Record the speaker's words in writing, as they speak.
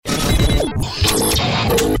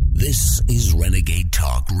Renegade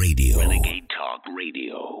Talk Radio. Renegade Talk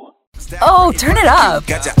Radio. Oh, turn it up.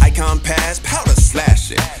 Got your icon pass, powder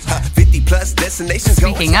slash it. 50 plus destinations.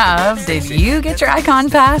 Speaking of, did you get your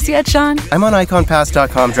icon pass yet, Sean? I'm on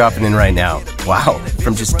iconpass.com dropping in right now. Wow,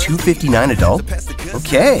 from just $259 adult?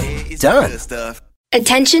 Okay, done.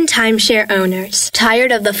 Attention timeshare owners.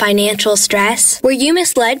 Tired of the financial stress? Were you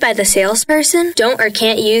misled by the salesperson? Don't or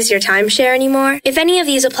can't use your timeshare anymore? If any of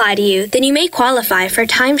these apply to you, then you may qualify for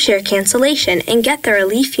timeshare cancellation and get the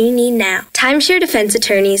relief you need now. Timeshare Defense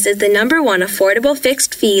Attorneys is the #1 affordable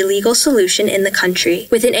fixed fee legal solution in the country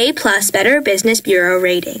with an A+ Better Business Bureau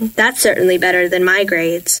rating. That's certainly better than my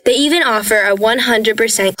grades. They even offer a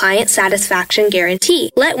 100% client satisfaction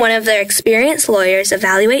guarantee. Let one of their experienced lawyers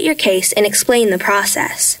evaluate your case and explain the process.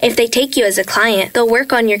 If they take you as a client, they'll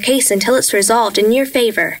work on your case until it's resolved in your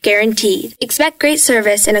favor. Guaranteed. Expect great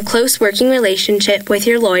service and a close working relationship with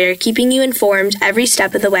your lawyer, keeping you informed every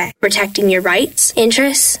step of the way, protecting your rights,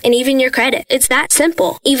 interests, and even your credit. It's that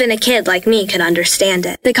simple. Even a kid like me can understand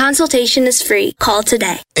it. The consultation is free. Call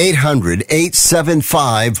today.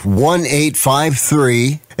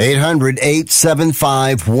 800-875-1853.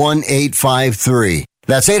 800-875-1853.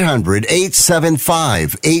 That's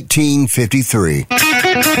 800-875-1853.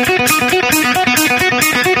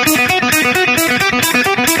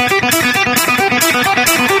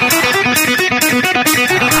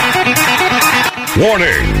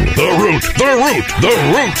 Warning! The root's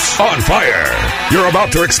on fire! You're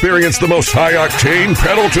about to experience the most high-octane,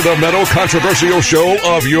 pedal-to-the-metal controversial show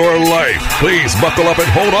of your life. Please buckle up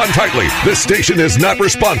and hold on tightly. This station is not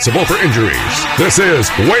responsible for injuries. This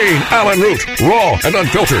is Wayne Allyn Root, raw and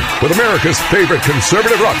unfiltered, with America's favorite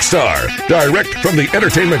conservative rock star. Direct from the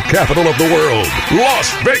entertainment capital of the world,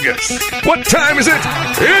 Las Vegas. What time is it?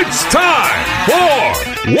 It's time for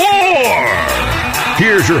war!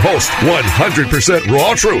 Here's your host, 100%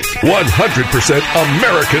 raw truth, 100%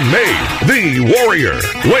 American made, the warrior,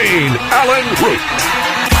 Wayne Allyn Root.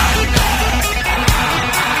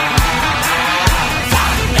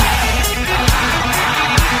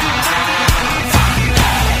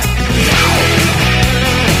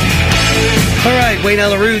 All right, Wayne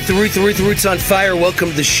Allyn Root, the Root's on fire. Welcome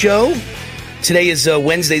to the show. Today is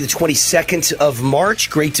Wednesday, the 22nd of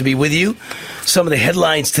March. Great to be with you. Some of the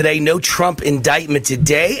headlines today: no Trump indictment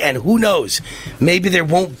today, and who knows, maybe there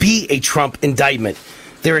won't be a Trump indictment.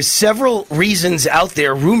 There are several reasons out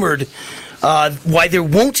there rumored why there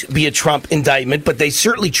won't be a Trump indictment, but they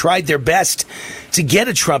certainly tried their best to get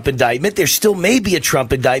a Trump indictment. There still may be a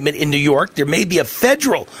Trump indictment in New York. There may be a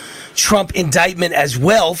federal Trump indictment as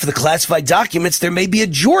well for the classified documents. There may be a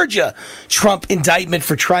Georgia Trump indictment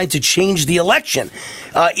for trying to change the election.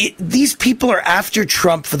 These people are after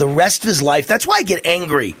Trump for the rest of his life. That's why I get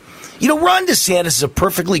angry. You know, Ron DeSantis is a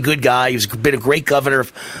perfectly good guy. He's been a great governor of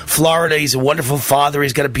Florida. He's a wonderful father.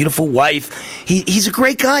 He's got a beautiful wife. He's a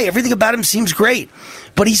great guy. Everything about him seems great.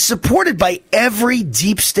 But he's supported by every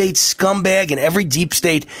deep state scumbag and every deep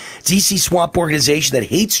state DC swamp organization that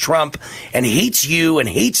hates Trump and hates you and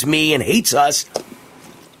hates me and hates us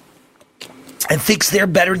and thinks they're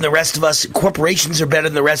better than the rest of us. Corporations are better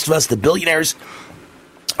than the rest of us. The billionaires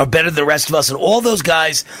are better than the rest of us. And all those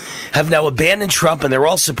guys have now abandoned Trump, and they're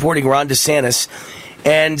all supporting Ron DeSantis.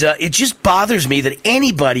 And it just bothers me that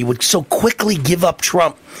anybody would so quickly give up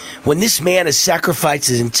Trump when this man has sacrificed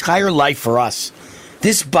his entire life for us.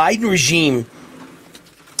 This Biden regime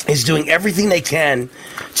is doing everything they can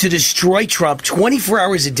to destroy Trump 24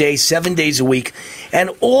 hours a day, 7 days a week. And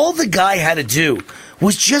all the guy had to do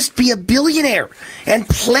was just be a billionaire and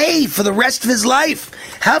play for the rest of his life.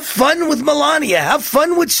 Have fun with Melania. Have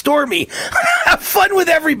fun with Stormy. Have fun with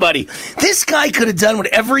everybody. This guy could have done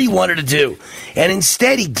whatever he wanted to do. And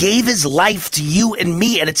instead, he gave his life to you and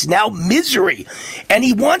me, and it's now misery. And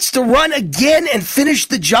he wants to run again and finish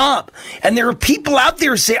the job. And there are people out there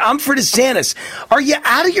who say, I'm for DeSantis. Are you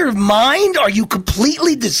out of your mind? Are you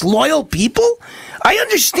completely disloyal people? I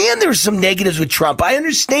understand there are some negatives with Trump. I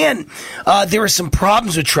understand there are some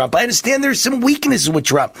problems with Trump. I understand there are some weaknesses with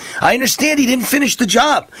Trump. I understand he didn't finish the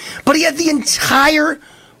job. But he had the entire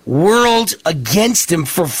world against him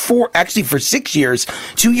for 6 years,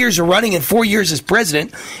 2 years of running and 4 years as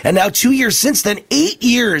president, and now 2 years since then, 8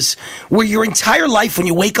 years where your entire life when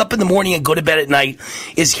you wake up in the morning and go to bed at night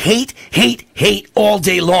is hate, hate, hate all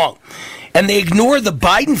day long. And they ignore the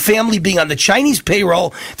Biden family being on the Chinese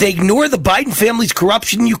payroll. They ignore the Biden family's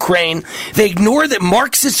corruption in Ukraine. They ignore that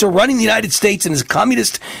Marxists are running the United States and it's a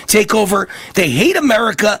communist takeover. They hate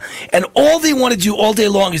America, and all they want to do all day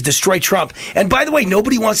long is destroy Trump. And by the way,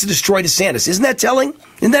 nobody wants to destroy DeSantis. Isn't that telling?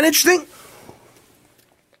 Isn't that interesting?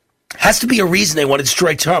 Has to be a reason they want to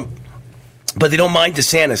destroy Trump, but they don't mind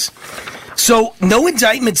DeSantis. So, no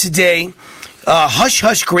indictment today.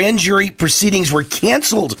 Hush-hush grand jury proceedings were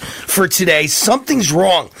canceled for today. Something's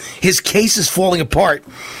wrong. His case is falling apart.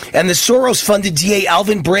 And the Soros-funded DA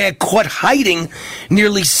Alvin Bragg caught hiding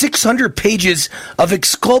nearly 600 pages of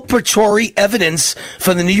exculpatory evidence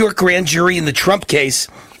from the New York grand jury in the Trump case.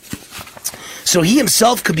 So he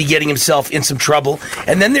himself could be getting himself in some trouble.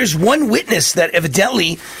 And then there's one witness that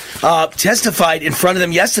evidently testified in front of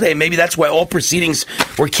them yesterday. Maybe that's why all proceedings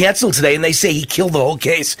were canceled today. And they say he killed the whole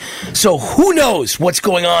case. So who knows what's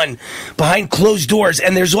going on behind closed doors.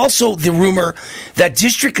 And there's also the rumor that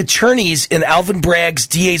district attorneys in Alvin Bragg's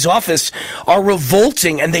DA's office are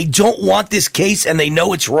revolting. And they don't want this case. And they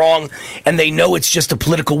know it's wrong. And they know it's just a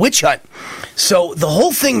political witch hunt. So the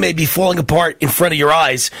whole thing may be falling apart in front of your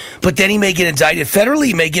eyes. But then he may get indicted federally.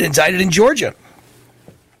 He may get indicted in Georgia.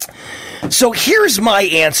 So here's my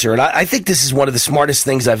answer, and I think this is one of the smartest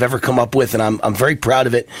things I've ever come up with, and I'm very proud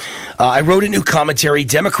of it. I wrote a new commentary.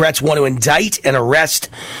 Democrats want to indict and arrest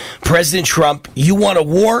President Trump. You want a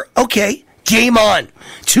war? Okay, game on.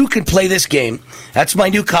 Two can play this game. That's my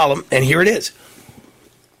new column, and here it is.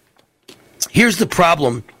 Here's the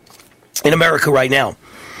problem in America right now.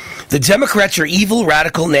 The Democrats are evil,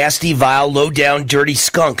 radical, nasty, vile, low-down, dirty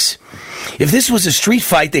skunks. If this was a street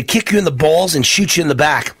fight, they'd kick you in the balls and shoot you in the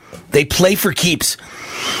back. They play for keeps.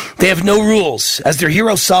 They have no rules. As their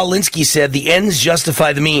hero Saul Alinsky said, the ends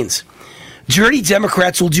justify the means. Dirty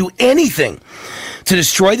Democrats will do anything to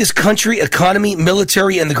destroy this country, economy,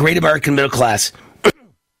 military, and the great American middle class.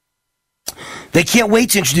 They can't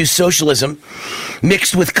wait to introduce socialism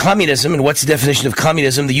mixed with communism. And what's the definition of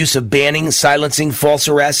communism? The use of banning, silencing, false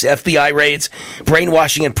arrests, FBI raids,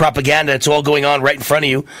 brainwashing, and propaganda. It's all going on right in front of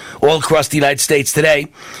you all across the United States today.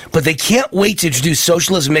 But they can't wait to introduce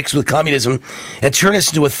socialism mixed with communism and turn us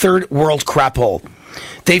into a third world crap hole.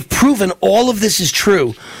 They've proven all of this is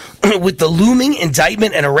true with the looming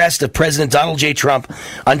indictment and arrest of President Donald J. Trump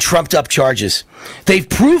on trumped-up charges. They've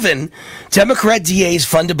proven Democrat DAs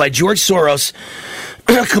funded by George Soros,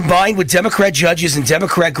 combined with Democrat judges and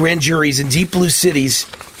Democrat grand juries in deep blue cities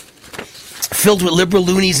filled with liberal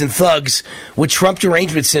loonies and thugs with Trump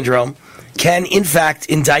derangement syndrome, can, in fact,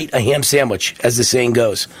 indict a ham sandwich, as the saying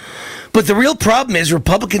goes. But the real problem is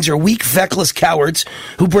Republicans are weak, feckless cowards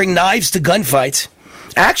who bring knives to gunfights.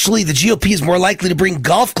 Actually, the GOP is more likely to bring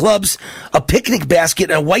golf clubs, a picnic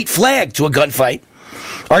basket, and a white flag to a gunfight.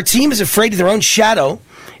 Our team is afraid of their own shadow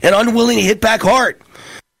and unwilling to hit back hard.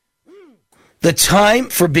 The time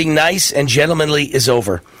for being nice and gentlemanly is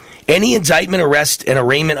over. Any indictment, arrest, and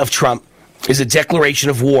arraignment of Trump is a declaration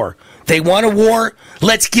of war. They want a war?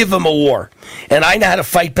 Let's give them a war. And I know how to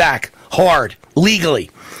fight back, hard,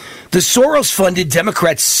 legally. The Soros-funded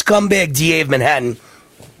Democrat scumbag DA of Manhattan,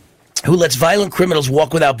 who lets violent criminals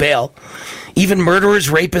walk without bail, even murderers,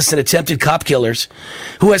 rapists, and attempted cop killers,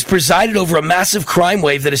 who has presided over a massive crime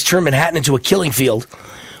wave that has turned Manhattan into a killing field,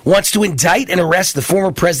 wants to indict and arrest the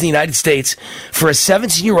former president of the United States for a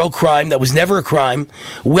 17-year-old crime that was never a crime,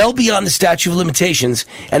 well beyond the statute of limitations,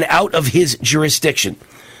 and out of his jurisdiction.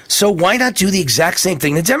 So why not do the exact same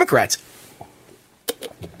thing to Democrats?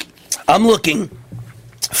 I'm looking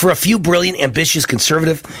for a few brilliant, ambitious,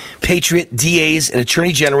 conservative, patriot DAs and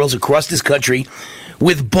attorney generals across this country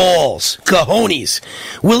with balls, cojones,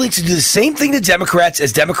 willing to do the same thing to Democrats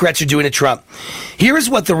as Democrats are doing to Trump. Here is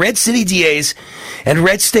what the red city DAs and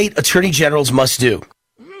red state attorney generals must do.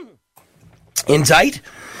 Indict,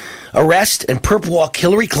 arrest, and perp walk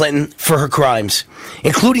Hillary Clinton for her crimes,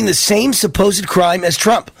 including the same supposed crime as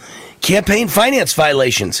Trump, campaign finance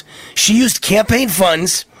violations. She used campaign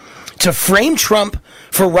funds to frame Trump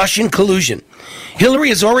for Russian collusion. Hillary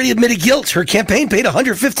has already admitted guilt. Her campaign paid a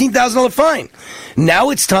 $115,000 fine. Now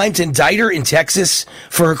it's time to indict her in Texas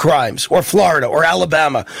for her crimes, or Florida, or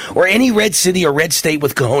Alabama, or any red city or red state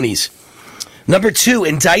with cojones. Number 2,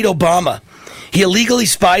 indict Obama. He illegally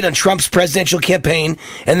spied on Trump's presidential campaign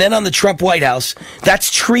and then on the Trump White House.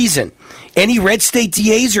 That's treason. Any red state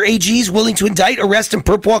DAs or AGs willing to indict, arrest, and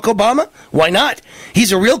perp walk Obama? Why not?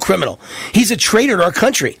 He's a real criminal. He's a traitor to our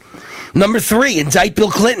country. Number 3, indict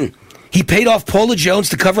Bill Clinton. He paid off Paula Jones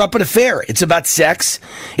to cover up an affair. It's about sex.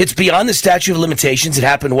 It's beyond the statute of limitations. It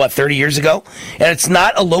happened, 30 years ago? And it's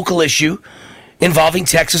not a local issue involving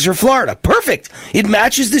Texas or Florida. Perfect. It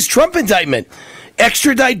matches this Trump indictment.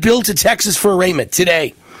 Extradite Bill to Texas for arraignment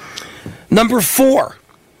today. Number 4,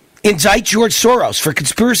 indict George Soros for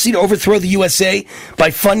conspiracy to overthrow the USA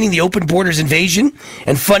by funding the open borders invasion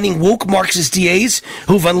and funding woke Marxist DAs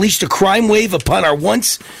who've unleashed a crime wave upon our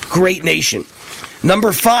once great nation.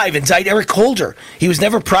 Number 5, indict Eric Holder. He was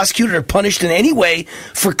never prosecuted or punished in any way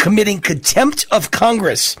for committing contempt of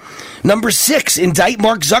Congress. Number 6, indict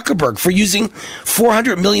Mark Zuckerberg for using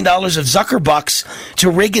 $400 million of Zuckerbucks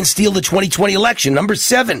to rig and steal the 2020 election. Number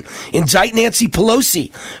 7, indict Nancy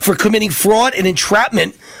Pelosi for committing fraud and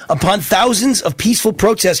entrapment upon thousands of peaceful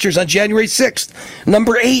protesters on January 6th.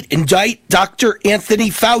 Number 8, indict Dr.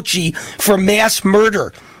 Anthony Fauci for mass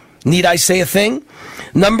murder. Need I say a thing?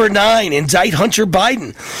 Number 9, indict Hunter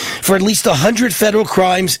Biden for at least 100 federal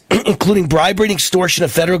crimes, including bribery and extortion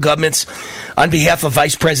of federal governments on behalf of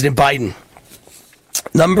Vice President Biden.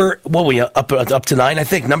 Up to 9, I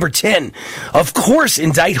think. Number 10, of course,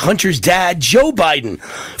 indict Hunter's dad, Joe Biden,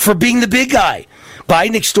 for being the big guy.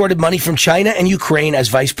 Biden extorted money from China and Ukraine as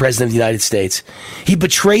Vice President of the United States. He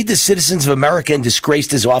betrayed the citizens of America and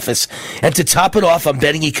disgraced his office. And to top it off, I'm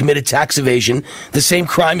betting he committed tax evasion, the same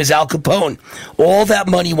crime as Al Capone. All that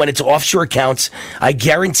money went into offshore accounts. I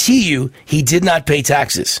guarantee you he did not pay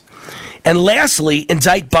taxes. And lastly,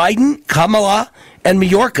 indict Biden, Kamala, and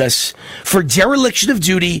Mayorkas for dereliction of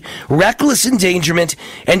duty, reckless endangerment,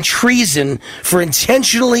 and treason for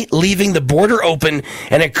intentionally leaving the border open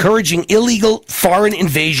and encouraging illegal foreign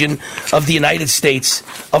invasion of the United States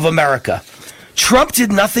of America. Trump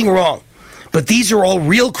did nothing wrong, but these are all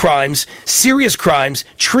real crimes, serious crimes,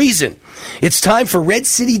 treason. It's time for red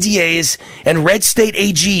city DAs and red state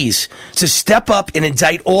AGs to step up and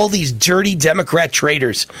indict all these dirty Democrat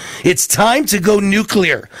traitors. It's time to go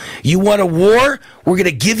nuclear. You want a war? We're going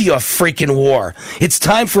to give you a freaking war. It's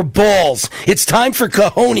time for balls. It's time for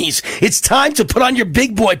cojones. It's time to put on your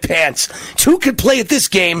big boy pants. 2 could play at this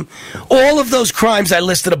game. All of those crimes I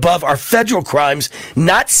listed above are federal crimes,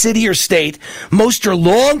 not city or state. Most are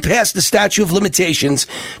long past the statute of limitations,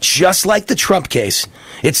 just like the Trump case.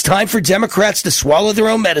 It's time for Democrats to swallow their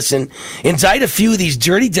own medicine, indict a few of these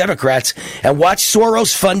dirty Democrats, and watch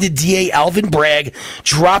Soros-funded DA Alvin Bragg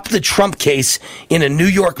drop the Trump case in a New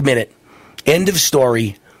York minute. End of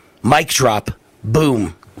story. Mic drop.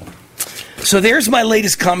 Boom. So there's my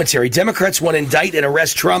latest commentary. Democrats want to indict and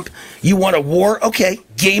arrest Trump. You want a war? Okay,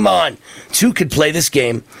 game on. 2 could play this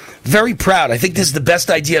game. Very proud. I think this is the best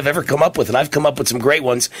idea I've ever come up with, and I've come up with some great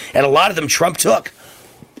ones, and a lot of them Trump took.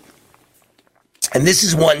 And this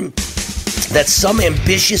is one that some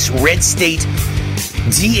ambitious red state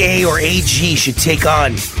DA or AG should take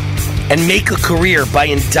on and make a career by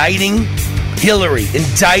indicting Hillary,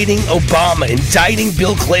 indicting Obama, indicting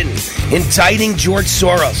Bill Clinton, indicting George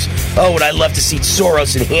Soros. Oh, would I love to see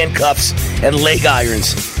Soros in handcuffs and leg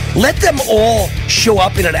irons. Let them all show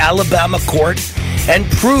up in an Alabama court and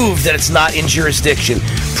prove that it's not in jurisdiction.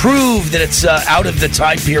 Prove that it's out of the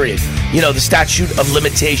time period. You know, the statute of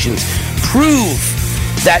limitations. Prove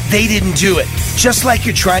that they didn't do it, just like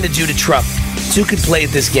you're trying to do to Trump. 2 could play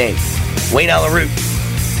at this game. Wayne Allyn Root.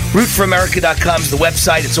 RootForAmerica.com is the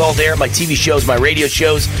website. It's all there. My TV shows, my radio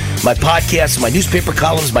shows, my podcasts, my newspaper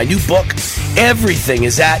columns, my new book. Everything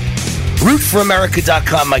is at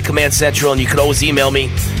RootForAmerica.com, my command central, and you can always email me,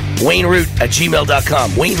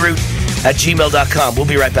 WayneRoot@gmail.com. WayneRoot@gmail.com. We'll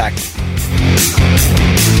be right back.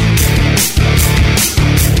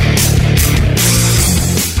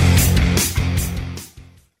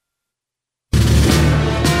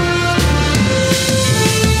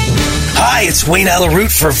 Hi, it's Wayne Allyn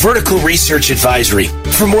Root for Vertical Research Advisory.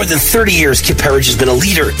 For more than 30 years, Kip Herridge has been a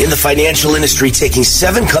leader in the financial industry, taking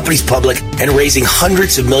 7 companies public and raising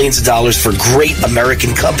hundreds of millions of dollars for great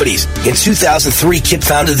American companies. In 2003, Kip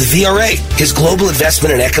founded the VRA, his global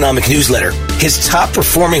investment and economic newsletter. His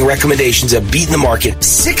top-performing recommendations have beaten the market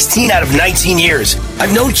 16 out of 19 years.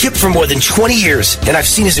 I've known Kip for more than 20 years, and I've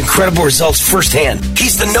seen his incredible results firsthand.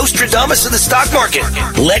 He's the Nostradamus of the stock market.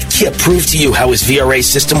 Let Kip prove to you how his VRA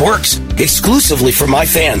system works. Exclusively for my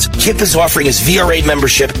fans, Kip is offering his VRA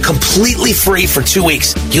membership completely free for 2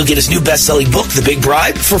 weeks. You'll get his new best-selling book, The Big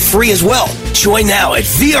Bribe, for free as well. Join now at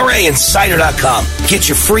VRAinsider.com. Get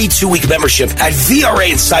your free 2-week membership at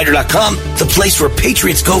VRAinsider.com, the place where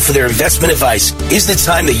patriots go for their investment advice. Isn't it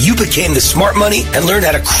time that you became the smart money and learned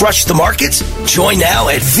how to crush the markets? Join now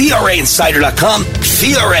at VRAinsider.com,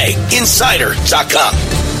 VRAinsider.com.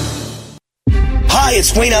 Hi,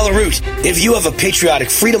 it's Wayne Allyn Root. If you have a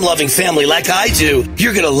patriotic, freedom-loving family like I do,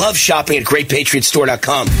 you're going to love shopping at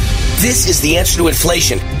GreatPatriotStore.com. This is the answer to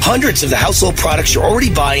inflation. Hundreds of the household products you're already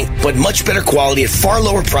buying, but much better quality at far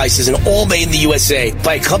lower prices and all made in the USA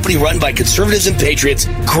by a company run by conservatives and patriots,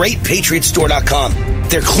 GreatPatriotStore.com.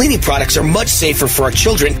 Their cleaning products are much safer for our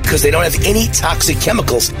children because they don't have any toxic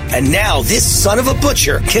chemicals. And now this son of a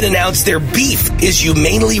butcher can announce their beef is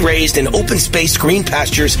humanely raised in open space green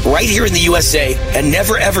pastures right here in the USA and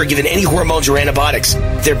never ever given any hormones or antibiotics.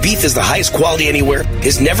 Their beef is the highest quality anywhere,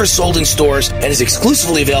 is never sold in stores, and is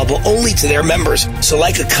exclusively available only to their members. So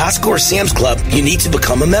like a Costco or Sam's Club, you need to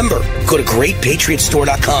become a member. Go to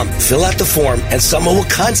GreatPatriotStore.com, fill out the form, and someone will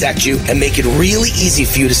contact you and make it really easy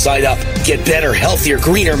for you to sign up. Get better, healthier,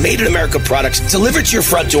 greener, made-in-America products delivered to your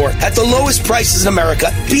front door at the lowest prices in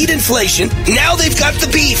America. Beat inflation. Now they've got the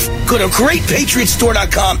beef. Go to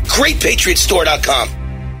GreatPatriotStore.com, GreatPatriotStore.com.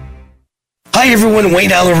 Hi everyone,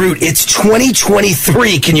 Wayne Allyn Root. It's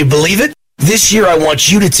 2023. Can you believe it? This year I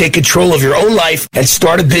want you to take control of your own life and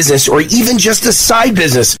start a business or even just a side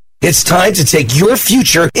business. It's time to take your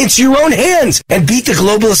future into your own hands and beat the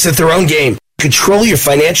globalists at their own game. Control your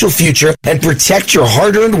financial future and protect your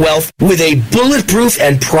hard-earned wealth with a bulletproof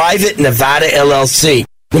and private Nevada LLC.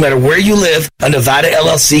 No matter where you live, a Nevada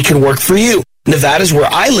LLC can work for you. Nevada's where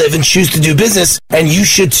I live and choose to do business, and you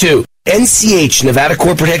should too. NCH, Nevada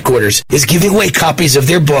Corporate Headquarters, is giving away copies of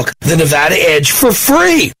their book, The Nevada Edge, for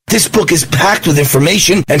free. This book is packed with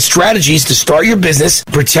information and strategies to start your business,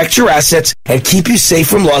 protect your assets, and keep you safe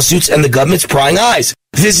from lawsuits and the government's prying eyes.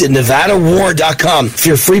 Visit NevadaWar.com for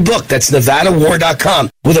your free book. That's NevadaWar.com.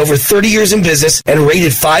 With over 30 years in business and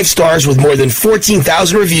rated 5 stars with more than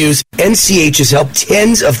 14,000 reviews, NCH has helped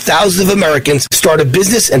tens of thousands of Americans start a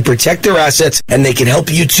business and protect their assets, and they can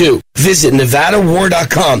help you too. Visit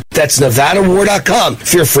NevadaWar.com. That's NevadaWar.com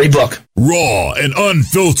for your free book. Raw and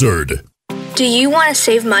unfiltered. Do you want to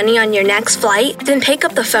save money on your next flight? Then pick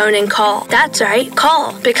up the phone and call. That's right,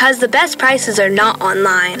 call. Because the best prices are not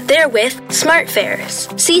online. They're with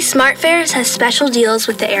SmartFares. See, SmartFares has special deals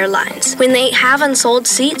with the airlines. When they have unsold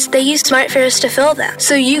seats, they use SmartFares to fill them.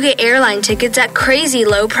 So you get airline tickets at crazy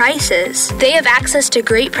low prices. They have access to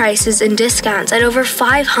great prices and discounts at over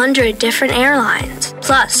 500 different airlines.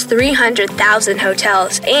 Plus 300,000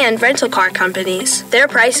 hotels and rental car companies. Their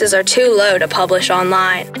prices are too low to publish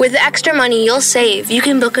online. With the extra money you'll save, you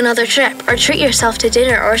can book another trip or treat yourself to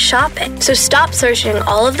dinner or shopping. So stop searching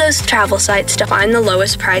all of those travel sites to find the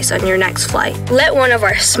lowest price on your next flight. Let one of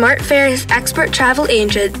our SmartFares expert travel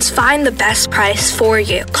agents find the best price for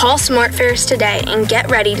you. Call SmartFares today and get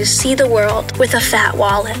ready to see the world with a fat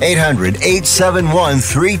wallet.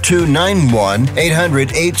 800-871-3291.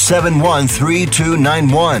 800-871-3291.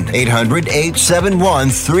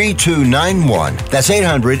 800-871-3291. That's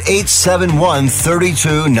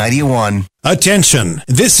 800-871-3291. Attention!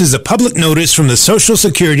 This is a public notice from the Social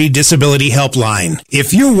Security Disability Helpline.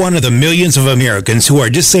 If you're one of the millions of Americans who are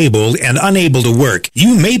disabled and unable to work,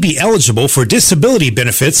 you may be eligible for disability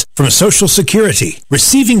benefits from Social Security.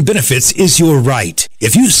 Receiving benefits is your right.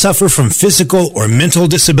 If you suffer from physical or mental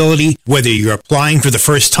disability, whether you're applying for the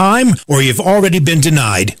first time or you've already been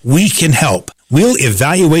denied, we can help. We'll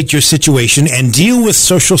evaluate your situation and deal with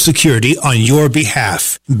Social Security on your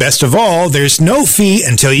behalf. Best of all, there's no fee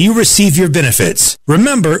until you receive your benefits.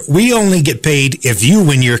 Remember, we only get paid if you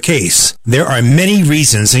win your case. There are many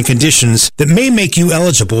reasons and conditions that may make you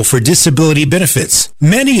eligible for disability benefits.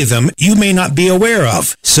 Many of them you may not be aware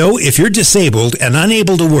of. So if you're disabled and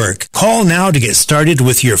unable to work, call now to get started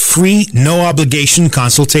with your free, no-obligation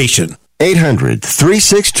consultation.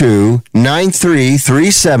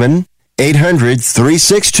 800-362-9337.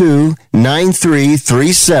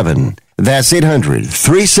 800-362-9337. That's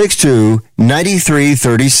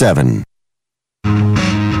 800-362-9337.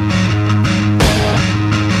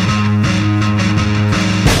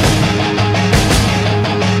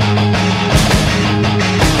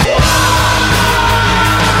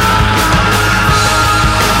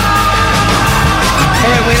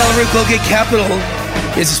 Renegade Capital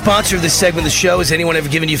is a sponsor of this segment of the show. Has anyone ever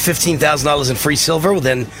given you $15,000 in free silver? Well,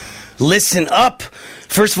 then listen up.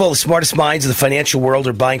 First of all, the smartest minds of the financial world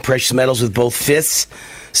are buying precious metals with both fists.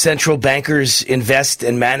 Central bankers invest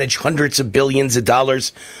and manage hundreds of billions of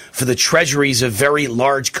dollars for the treasuries of very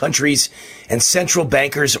large countries, and central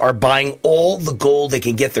bankers are buying all the gold they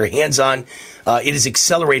can get their hands on. It has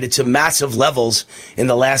accelerated to massive levels in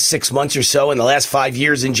the last 6 months or so, in the last 5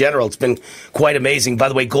 years in general. It's been quite amazing. By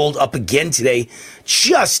the way, gold up again today,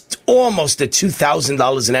 just almost at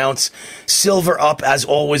 $2,000 an ounce. Silver up, as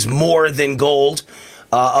always, more than gold.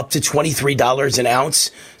 Up to $23 an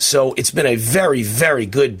ounce. So it's been a very, very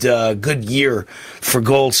good year for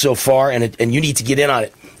gold so far, and you need to get in on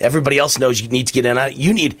it. Everybody else knows you need to get in on it.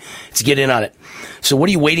 You need to get in on it. So what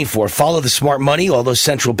are you waiting for? Follow the smart money. All those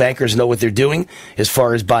central bankers know what they're doing as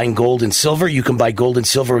far as buying gold and silver. You can buy gold and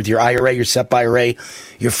silver with your IRA, your SEP IRA,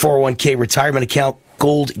 your 401k retirement account.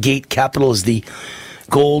 Gold Gate Capital is the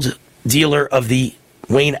gold dealer of the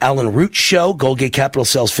Wayne Allyn Root Show. Goldgate Capital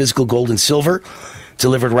sells physical gold and silver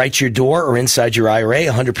delivered right to your door or inside your IRA,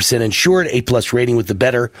 100% insured, A+ rating with the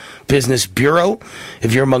Better Business Bureau.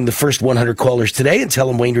 If you're among the first 100 callers today and tell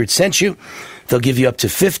them Wayne Root sent you, they'll give you up to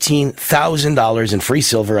 $15,000 in free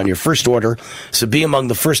silver on your first order. So be among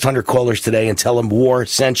the first 100 callers today and tell them War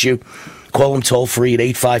sent you. Call them toll-free at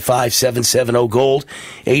 855-770-GOLD,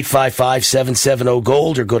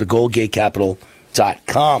 855-770-GOLD, or go to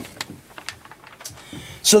goldgatecapital.com.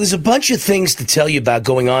 So there's a bunch of things to tell you about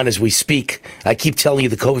going on as we speak. I keep telling you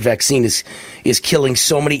the COVID vaccine is killing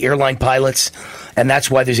so many airline pilots, and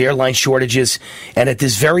that's why there's airline shortages. And at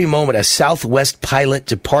this very moment, a Southwest pilot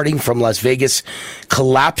departing from Las Vegas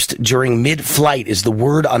collapsed during mid-flight is the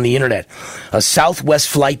word on the internet. A Southwest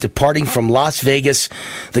flight departing from Las Vegas.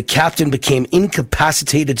 The captain became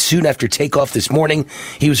incapacitated soon after takeoff this morning.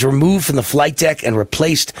 He was removed from the flight deck and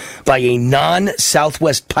replaced by a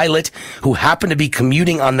non-Southwest pilot who happened to be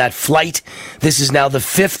commuting on that flight. This is now the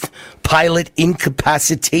 5th pilot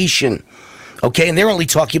incapacitation. Okay, and they're only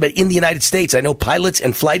talking about in the United States. I know pilots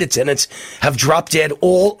and flight attendants have dropped dead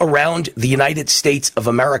all around the United States of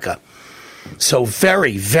America. So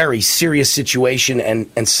very, very serious situation,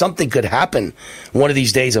 and something could happen one of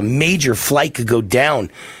these days. A major flight could go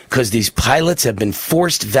down because these pilots have been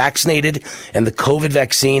forced vaccinated, and the COVID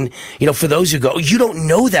vaccine, for those who go, you don't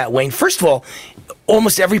know that, Wayne. First of all,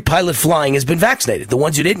 almost every pilot flying has been vaccinated, the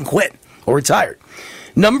ones who didn't quit or retired.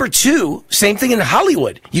 Number two, same thing in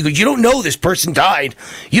Hollywood. You go, you don't know this person died.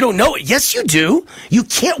 You don't know it. Yes, you do. You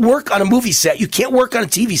can't work on a movie set. You can't work on a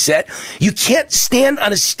TV set. You can't stand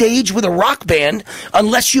on a stage with a rock band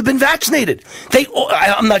unless you've been vaccinated.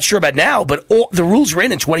 I'm not sure about now, but the rules were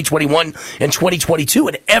in 2021 and 2022,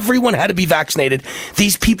 and everyone had to be vaccinated.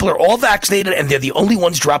 These people are all vaccinated, and they're the only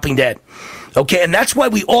ones dropping dead. Okay, and that's why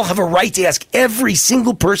we all have a right to ask every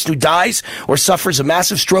single person who dies or suffers a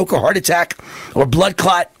massive stroke or heart attack or blood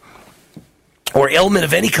clot or ailment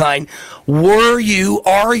of any kind, are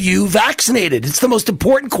you vaccinated? It's the most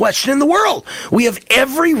important question in the world. We have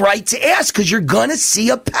every right to ask because you're going to see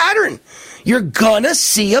a pattern. You're going to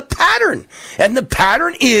see a pattern. And the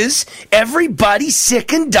pattern is everybody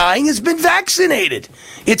sick and dying has been vaccinated.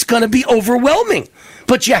 It's going to be overwhelming.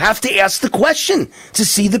 But you have to ask the question to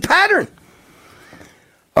see the pattern.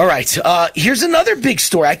 All right, here's another big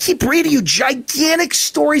story. I keep reading you gigantic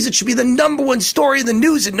stories. It should be the number one story in the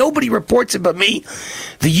news, and nobody reports it but me.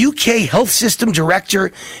 The UK health system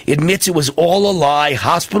director admits it was all a lie.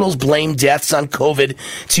 Hospitals blame deaths on COVID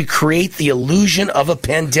to create the illusion of a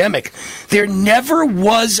pandemic. There never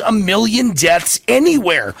was 1 million deaths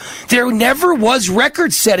anywhere. There never was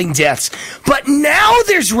record-setting deaths. But now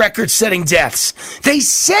there's record-setting deaths. They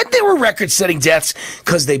said there were record-setting deaths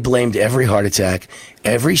because they blamed every heart attack,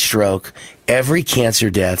 every stroke, every cancer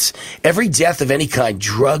deaths, every death of any kind,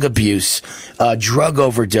 drug abuse, drug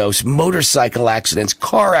overdose, motorcycle accidents,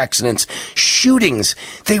 car accidents, shootings.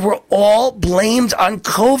 They were all blamed on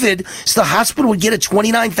COVID, so the hospital would get a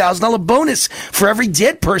 $29,000 bonus for every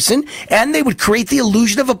dead person, and they would create the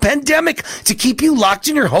illusion of a pandemic to keep you locked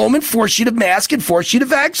in your home and force you to mask and force you to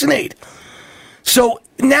vaccinate. So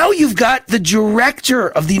now you've got the director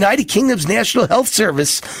of the United Kingdom's National Health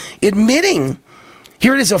Service admitting,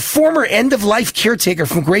 here it is, a former end-of-life caretaker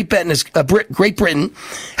from Great Britain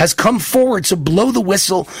has come forward to blow the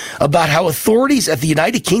whistle about how authorities at the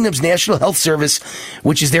United Kingdom's National Health Service,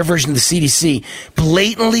 which is their version of the CDC,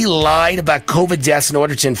 blatantly lied about COVID deaths in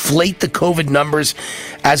order to inflate the COVID numbers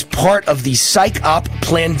as part of the psych-op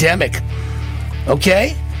pandemic.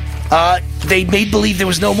 Okay? They made believe there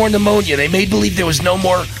was no more pneumonia. They made believe there was no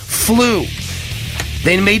more flu.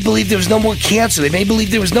 They made believe there was no more cancer. They made believe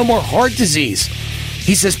there was no more heart disease.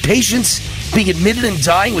 He says patients being admitted and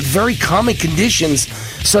dying with very common conditions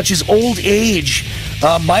such as old age,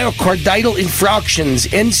 myocardial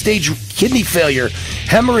infarctions, end-stage kidney failure,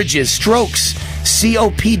 hemorrhages, strokes,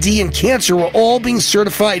 COPD, and cancer were all being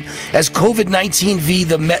certified as COVID-19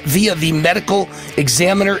 via the medical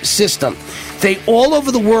examiner system. They, all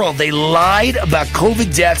over the world, they lied about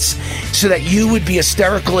COVID deaths so that you would be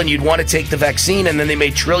hysterical and you'd want to take the vaccine, and then they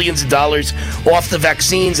made trillions of dollars off the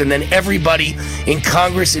vaccines, and then everybody in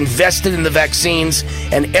Congress invested in the vaccines,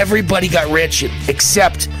 and everybody got rich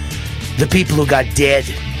except the people who got dead.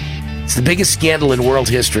 It's the biggest scandal in world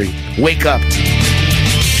history. Wake up.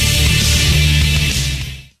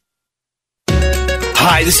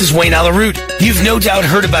 Hi, this is Wayne Allyn Root. You've no doubt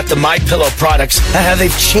heard about the MyPillow products and how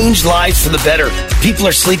they've changed lives for the better. People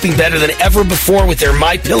are sleeping better than ever before with their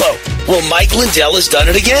MyPillow. Well, Mike Lindell has done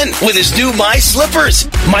it again with his new My Slippers.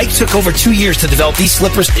 Mike took over 2 years to develop these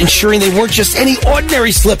slippers, ensuring they weren't just any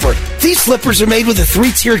ordinary slipper. These slippers are made with a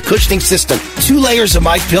 3-tiered cushioning system, 2 layers of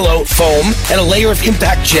MyPillow foam, and a layer of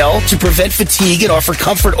impact gel to prevent fatigue and offer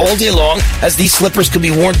comfort all day long, as these slippers can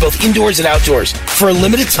be worn both indoors and outdoors. For a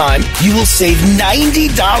limited time, you will save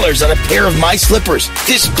 $90 on a pair of My Slippers.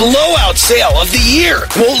 This blowout sale of the year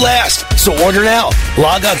won't last, so order now.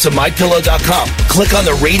 Log on to MyPillow.com, click on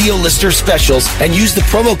the radio lister specials, and use the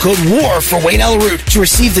promo code WAR for Wayne Allyn to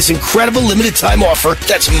receive this incredible limited time offer.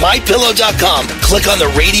 That's MyPillow.com. Click on the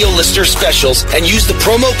radio lister specials and use the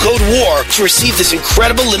promo code WAR to receive this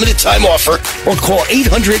incredible limited time offer, or call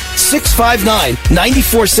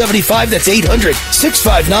 800-659-9475. That's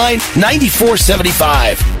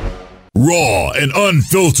 800-659-9475. Raw and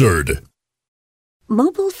unfiltered.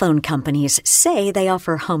 Mobile phone companies say they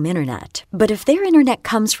offer home internet, but if their internet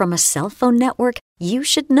comes from a cell phone network, you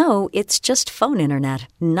should know it's just phone internet,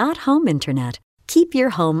 not home internet. Keep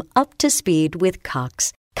your home up to speed with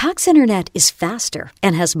Cox. Cox Internet is faster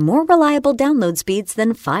and has more reliable download speeds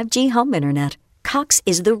than 5G home internet. Cox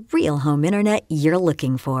is the real home internet you're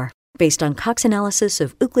looking for. Based on Cox analysis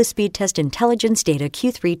of Ookla Speed Test Intelligence data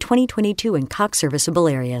Q3 2022 in Cox serviceable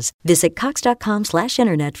areas. Visit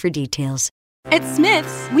cox.com/internet for details. At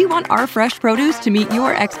Smith's, we want our fresh produce to meet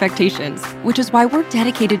your expectations, which is why we're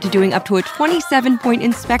dedicated to doing up to a 27-point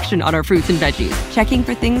inspection on our fruits and veggies, checking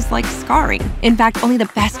for things like scarring. In fact, only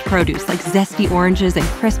the best produce like zesty oranges and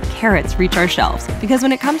crisp carrots reach our shelves, because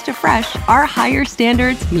when it comes to fresh, our higher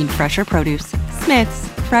standards mean fresher produce. Smith's,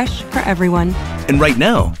 fresh for everyone. And right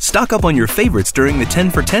now, stock up on your favorites during the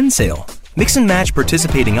 10 for 10 sale. Mix and match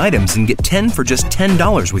participating items and get 10 for just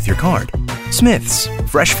 $10 with your card. Smith's,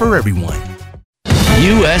 fresh for everyone.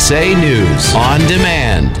 USA News on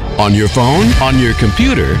demand. On your phone, on your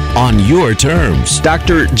computer, on your terms.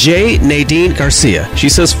 Dr. J. Nadine Garcia. She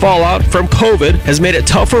says fallout from COVID has made it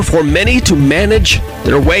tougher for many to manage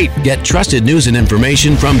their weight. Get trusted news and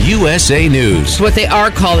information from USA News. What they are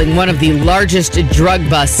calling one of the largest drug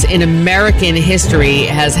busts in American history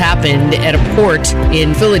has happened at a port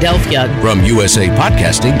in Philadelphia. From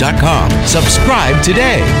usapodcasting.com. Subscribe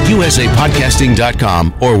today.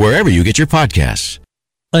 usapodcasting.com or wherever you get your podcasts.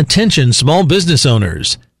 Attention small business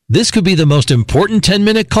owners. This could be the most important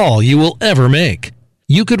 10-minute call you will ever make.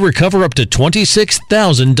 You could recover up to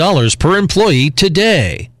 $26,000 per employee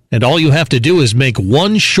today. And all you have to do is make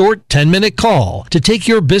one short 10-minute call to take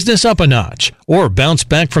your business up a notch or bounce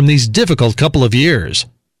back from these difficult couple of years.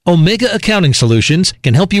 Omega Accounting Solutions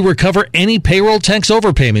can help you recover any payroll tax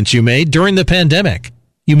overpayments you made during the pandemic.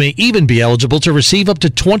 You may even be eligible to receive up to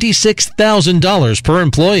 $26,000 per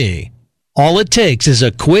employee. All it takes is a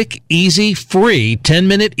quick, easy, free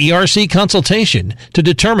 10-minute ERC consultation to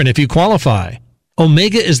determine if you qualify.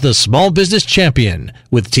 Omega is the small business champion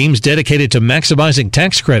with teams dedicated to maximizing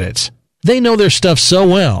tax credits. They know their stuff so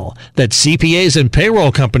well that CPAs and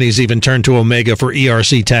payroll companies even turn to Omega for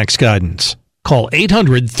ERC tax guidance. Call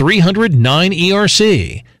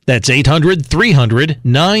 800-300-9ERC. That's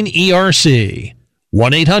 800-300-9ERC.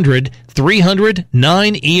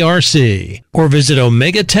 1-800-300-9ERC or visit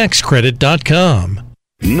OmegaTaxCredit.com.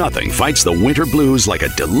 Nothing fights the winter blues like a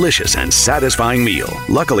delicious and satisfying meal.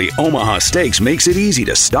 Luckily, Omaha Steaks makes it easy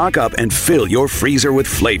to stock up and fill your freezer with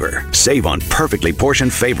flavor. Save on perfectly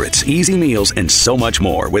portioned favorites, easy meals, and so much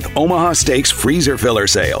more with Omaha Steaks Freezer Filler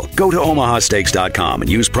Sale. Go to omahasteaks.com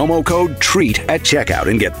and use promo code TREAT at checkout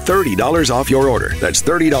and get $30 off your order. That's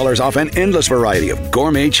 $30 off an endless variety of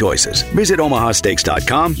gourmet choices. Visit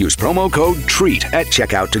omahasteaks.com, use promo code TREAT at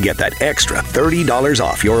checkout to get that extra $30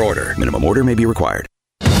 off your order. Minimum order may be required.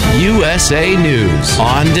 USA News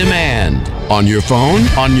on demand. On your phone,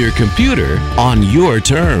 on your computer, on your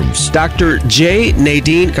terms. Dr. J.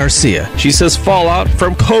 Nadine Garcia. She says fallout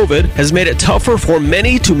from COVID has made it tougher for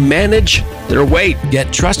many to manage their weight.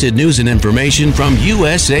 Get trusted news and information from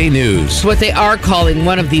USA News. What they are calling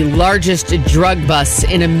one of the largest drug busts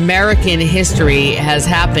in American history has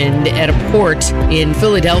happened at a port in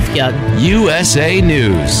Philadelphia. USA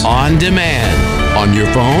News on demand. On your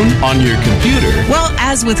phone, on your computer. Well,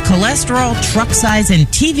 as with cholesterol, truck size, and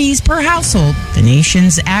TVs per household, the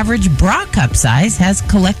nation's average bra cup size has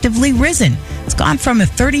collectively risen. It's gone from a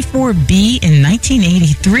 34B in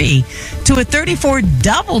 1983 to a 34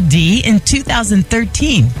 double D in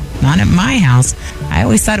 2013. Not at my house. I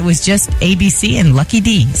always thought it was just ABC and Lucky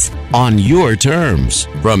D's. On your terms.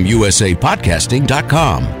 From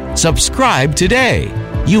usapodcasting.com. Subscribe today.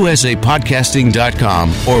 usapodcasting.com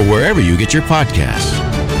or wherever you get your podcasts.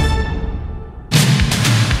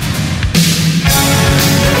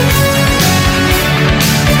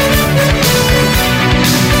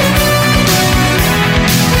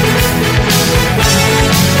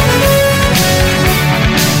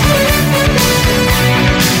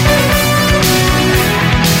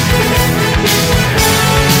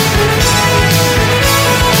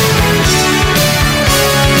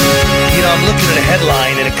 looking at a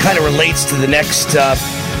headline, and it kind of relates to the next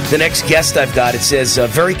guest I've got. It says,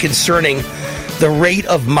 very concerning. The rate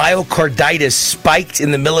of myocarditis spiked in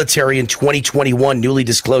the military in 2021, newly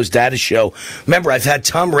disclosed data show. Remember, I've had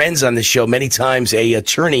Tom Renz on this show many times, a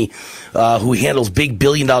attorney who handles big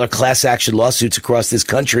billion-dollar class action lawsuits across this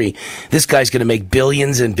country. This guy's going to make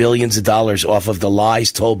billions and billions of dollars off of the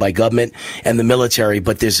lies told by government and the military.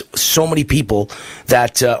 But there's so many people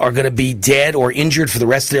that are going to be dead or injured for the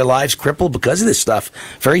rest of their lives, crippled because of this stuff.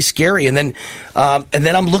 Very scary. And then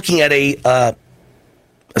I'm looking at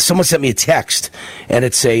someone sent me a text, and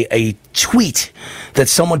it's a tweet that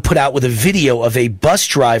someone put out with a video of a bus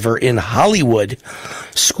driver in Hollywood.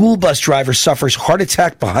 School bus driver suffers heart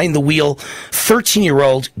attack behind the wheel.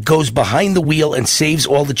 13-year-old goes behind the wheel and saves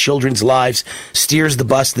all the children's lives, steers the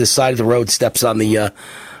bus to the side of the road, steps on the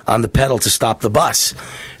pedal to stop the bus.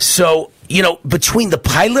 So, between the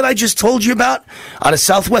pilot I just told you about on a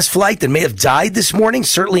Southwest flight that may have died this morning,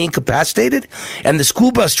 certainly incapacitated, and the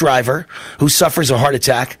school bus driver who suffers a heart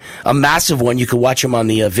attack, a massive one, you can watch him on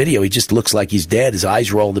the video. He just looks like he's dead. His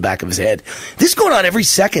eyes roll in the back of his head. This is going on every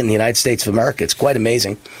second in the United States of America. It's quite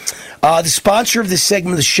amazing. The sponsor of this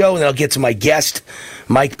segment of the show, and then I'll get to my guest,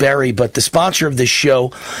 Mike Berry, but the sponsor of this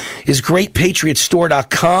show is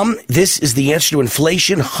GreatPatriotStore.com. This is the answer to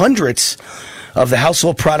inflation. Hundreds of the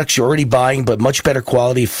household products you're already buying, but much better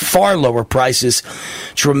quality, far lower prices,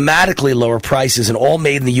 dramatically lower prices, and all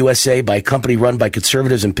made in the USA by a company run by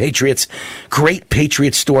conservatives and patriots.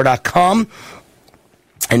 GreatPatriotStore.com.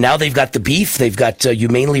 And now they've got the beef. They've got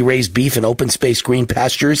humanely raised beef in open space green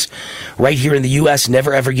pastures right here in the U.S.,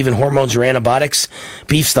 never ever given hormones or antibiotics.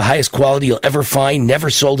 Beef's the highest quality you'll ever find, never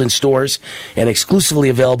sold in stores, and exclusively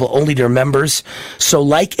available only to their members. So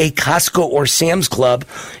like a Costco or Sam's Club,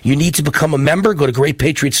 you need to become a member. Go to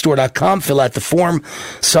GreatPatriotStore.com, fill out the form.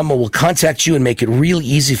 Someone will contact you and make it really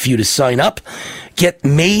easy for you to sign up. Get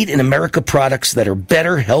made in America products that are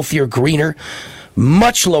better, healthier, greener,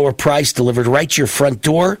 much lower price, delivered right to your front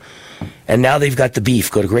door. And now they've got the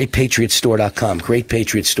beef. Go to GreatPatriotStore.com,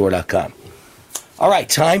 GreatPatriotStore.com. All right,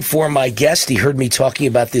 time for my guest. He heard me talking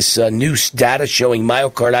about this new data showing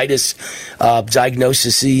myocarditis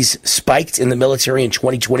diagnoses spiked in the military in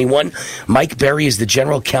 2021. Mike Berry is the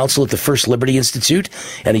general counsel at the First Liberty Institute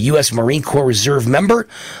and a U.S. Marine Corps Reserve member.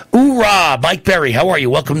 Hoorah! Mike Berry, how are you?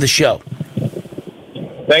 Welcome to the show.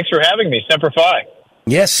 Thanks for having me. Semper Fi.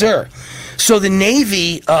 Yes, sir. So the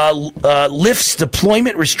Navy lifts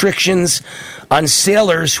deployment restrictions on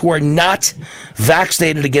sailors who are not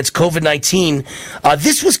vaccinated against COVID-19.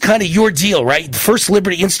 This was kind of your deal, right? The First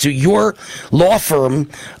Liberty Institute, your law firm,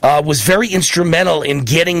 was very instrumental in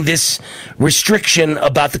getting this restriction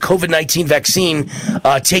about the COVID-19 vaccine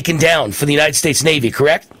taken down for the United States Navy,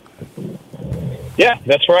 correct? Yeah,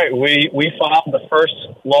 that's right. We filed the first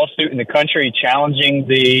lawsuit in the country challenging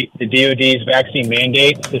the DoD's vaccine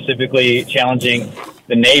mandate, specifically challenging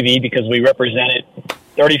the Navy because we represented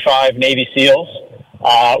 35 Navy SEALs.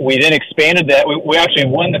 We then expanded that. We actually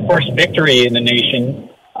won the first victory in the nation.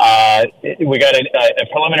 We got a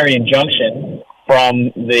preliminary injunction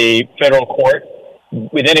from the federal court.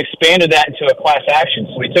 We then expanded that into a class action.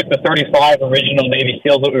 So we took the 35 original Navy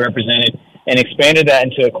SEALs that we represented and expanded that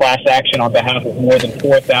into a class action on behalf of more than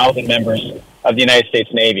 4,000 members of the United States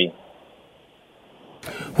Navy.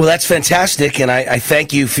 Well, that's fantastic, and I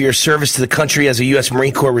thank you for your service to the country as a U.S.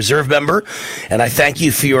 Marine Corps Reserve member, and I thank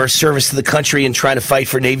you for your service to the country in trying to fight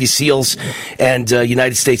for Navy SEALs and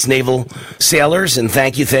United States naval sailors, and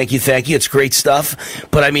thank you. It's great stuff.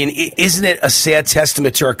 But, I mean, isn't it a sad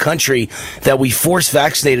testament to our country that we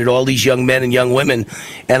force-vaccinated all these young men and young women,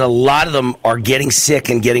 and a lot of them are getting sick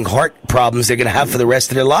and getting heart problems they're going to have for the rest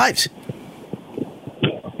of their lives?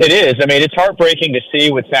 It is. I mean, it's heartbreaking to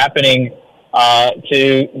see what's happening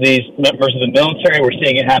to these members of the military. We're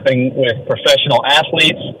seeing it happening with professional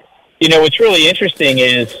athletes. You know, what's really interesting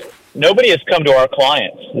is nobody has come to our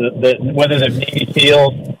clients, whether they're Navy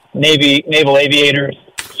SEALs, naval aviators,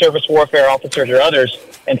 surface warfare officers, or others,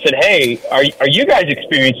 and said, hey, are you guys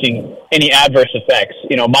experiencing any adverse effects?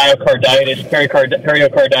 You know, myocarditis,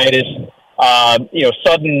 pericarditis,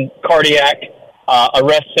 sudden cardiac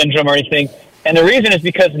arrest syndrome or anything. And the reason is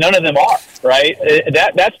because none of them are, right?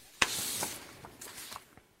 That's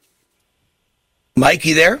Mike,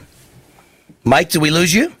 you there? Mike, did we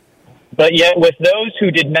lose you? But yet, with those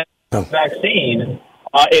who did not have the vaccine,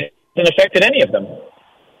 it hasn't affected any of them.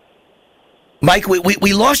 Mike,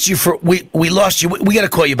 we lost you we lost you. We got to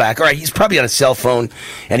call you back. All right, he's probably on a cell phone,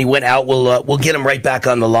 and he went out. We'll get him right back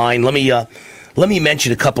on the line. Let me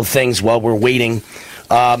mention a couple things while we're waiting.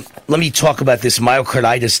 Let me talk about this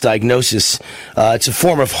myocarditis diagnosis. It's a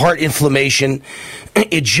form of heart inflammation.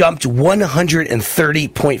 It jumped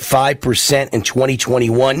 130.5% in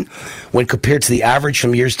 2021 when compared to the average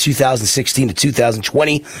from years 2016 to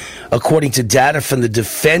 2020, according to data from the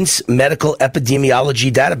Defense Medical Epidemiology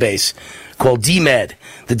Database called DMED.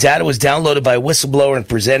 The data was downloaded by a whistleblower and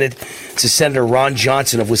presented to Senator Ron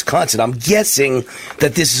Johnson of Wisconsin. I'm guessing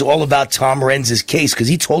that this is all about Tom Renz's case because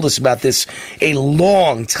he told us about this a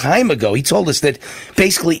long time ago. He told us that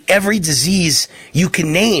basically every disease you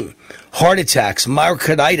can name, heart attacks,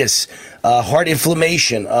 myocarditis, heart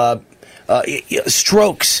inflammation,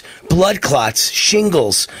 strokes, blood clots,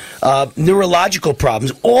 shingles, neurological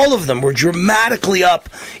problems, all of them were dramatically up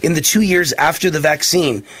in the 2 years after the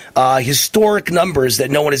vaccine. Historic numbers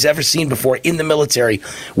that no one has ever seen before in the military.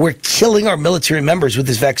 We're killing our military members with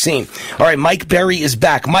this vaccine. All right, Mike Berry is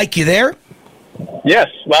back. Mike, you there? Yes,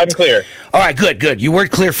 loud and clear. All right, good. You weren't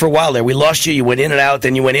clear for a while there. We lost you. You went in and out,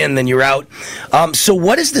 then you went in, then you're out. So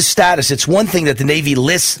what is the status? It's one thing that the Navy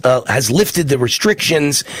has lifted the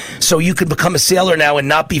restrictions so you can become a sailor now and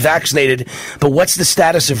not be vaccinated. But what's the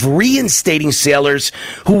status of reinstating sailors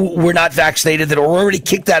who were not vaccinated that are already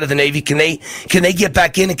kicked out of the Navy? Can they get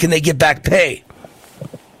back in and can they get back pay?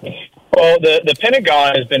 Well, the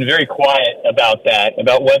Pentagon has been very quiet about that,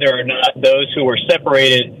 about whether or not those who were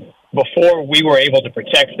separated before we were able to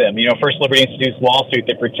protect them. You know, First Liberty Institute's lawsuit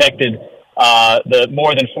that protected the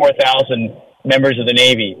more than 4,000 members of the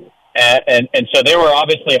Navy. And so there were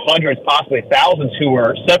obviously hundreds, possibly thousands who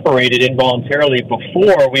were separated involuntarily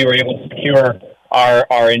before we were able to secure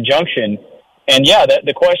our injunction. And yeah,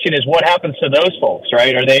 the question is what happens to those folks,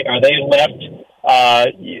 right? Are they left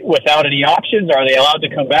without any options? Are they allowed to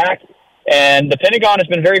come back? And the Pentagon has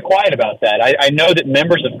been very quiet about that. I know that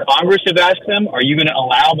members of Congress have asked them, are you going to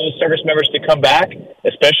allow those service members to come back,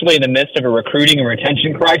 especially in the midst of a recruiting and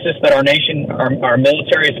retention crisis that our nation, our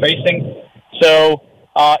military is facing? So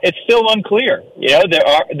it's still unclear. You know,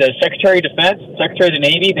 the Secretary of Defense, Secretary of the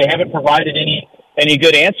Navy, they haven't provided any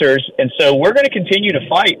good answers. And so we're going to continue to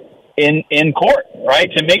fight in court,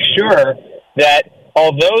 right, to make sure that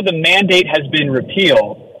although the mandate has been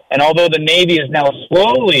repealed and although the Navy is now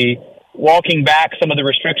slowly walking back some of the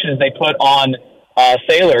restrictions they put on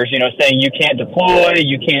sailors, you know, saying you can't deploy,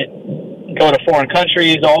 you can't go to foreign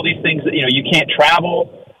countries, all these things that, you know, you can't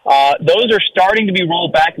travel. Those are starting to be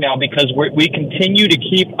rolled back now because we continue to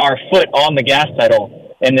keep our foot on the gas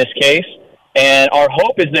pedal in this case. And our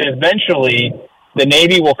hope is that eventually the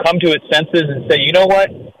Navy will come to its senses and say, you know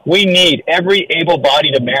what, we need every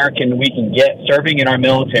able-bodied American we can get serving in our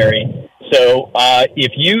military. So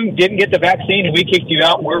if you didn't get the vaccine and we kicked you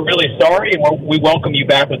out, we're really sorry, and we welcome you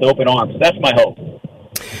back with open arms. That's my hope.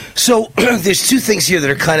 So there's two things here that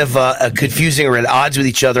are kind of confusing or at odds with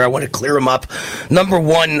each other. I want to clear them up. Number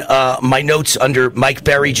one, my notes under Mike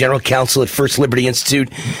Berry, General Counsel at First Liberty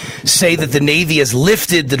Institute, say that the Navy has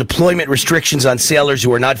lifted the deployment restrictions on sailors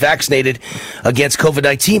who are not vaccinated against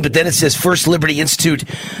COVID-19. But then it says First Liberty Institute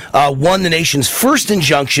won the nation's first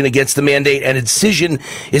injunction against the mandate, and a decision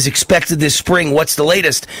is expected this spring. What's the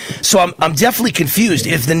latest? So I'm definitely confused.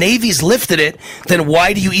 If the Navy's lifted it, then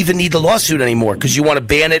why do you even need the lawsuit anymore? Because you want to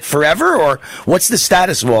ban it forever, or what's the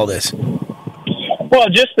status of all this? Well,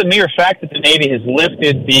 just the mere fact that the Navy has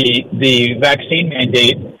lifted the vaccine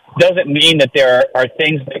mandate doesn't mean that there are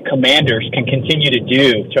things that commanders can continue to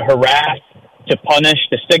do to harass, to punish,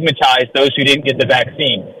 to stigmatize those who didn't get the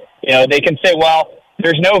vaccine. You know, they can say, well,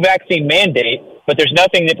 there's no vaccine mandate, but there's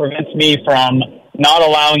nothing that prevents me from not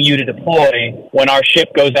allowing you to deploy when our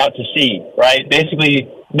ship goes out to sea, right? Basically,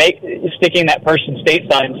 sticking that person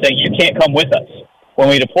stateside and saying, you can't come with us when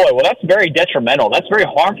we deploy. Well, that's very detrimental. That's very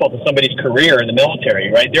harmful to somebody's career in the military,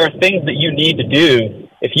 right? There are things that you need to do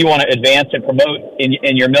if you want to advance and promote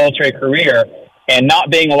in your military career, and not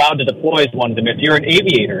being allowed to deploy is one of them. If you're an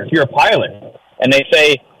aviator, if you're a pilot, and they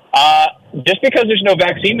say, just because there's no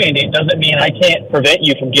vaccine mandate doesn't mean I can't prevent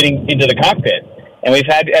you from getting into the cockpit. And we've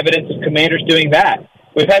had evidence of commanders doing that.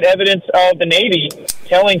 We've had evidence of the Navy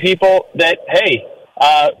telling people that, hey,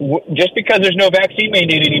 just because there's no vaccine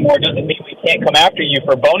mandate anymore doesn't mean we can't come after you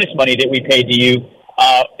for bonus money that we paid to you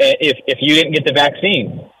if you didn't get the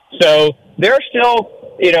vaccine. So there are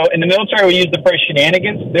still, you know, in the military we use the phrase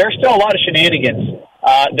shenanigans. There are still a lot of shenanigans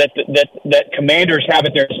that commanders have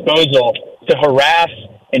at their disposal to harass,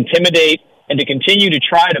 intimidate, and to continue to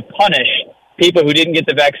try to punish people who didn't get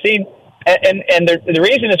the vaccine. And the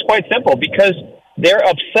reason is quite simple, because they're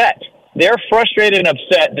upset. They're frustrated and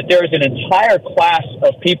upset that there is an entire class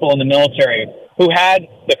of people in the military who had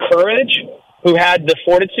the courage, who had the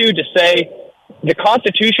fortitude to say, the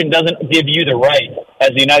Constitution doesn't give you the right as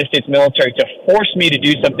the United States military to force me to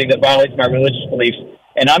do something that violates my religious beliefs,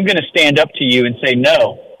 and I'm going to stand up to you and say,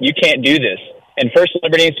 no, you can't do this. And First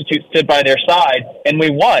Liberty Institute stood by their side, and we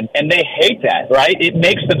won. And they hate that, right? It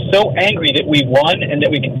makes them so angry that we won and that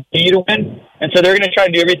we continue to win. And so they're going to try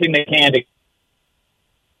to do everything they can to...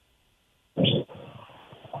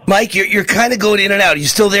 Mike, you're kind of going in and out. Are you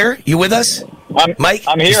still there? You with us? Mike?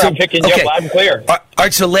 I'm here. I'm picking you up loud and clear. All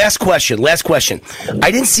right, so last question. I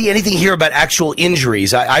didn't see anything here about actual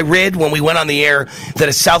injuries. I read when we went on the air that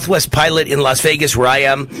a Southwest pilot in Las Vegas, where I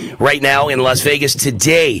am right now in Las Vegas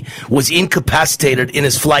today, was incapacitated in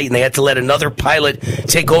his flight, and they had to let another pilot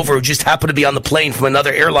take over who just happened to be on the plane from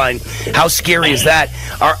another airline. How scary is that?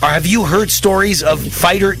 Have you heard stories of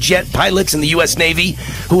fighter jet pilots in the U.S. Navy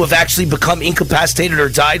who have actually become incapacitated or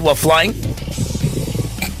died while flying?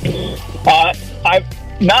 I've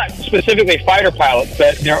not specifically fighter pilots,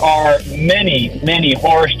 but there are many, many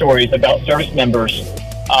horror stories about service members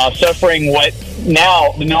suffering what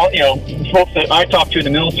now, folks that I talk to in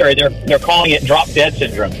the military, they're calling it drop dead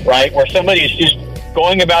syndrome, right? Where somebody is just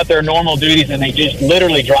going about their normal duties and they just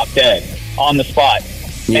literally drop dead on the spot.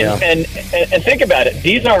 Yeah. And think about it.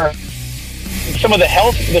 These are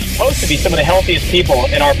they're supposed to be some of the healthiest people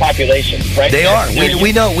in our population, right? They are.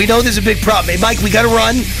 We know there's a big problem. Hey, Mike, we got to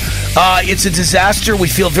run. It's a disaster. We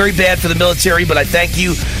feel very bad for the military, but I thank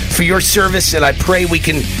you for your service, and I pray we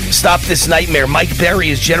can stop this nightmare. Mike Berry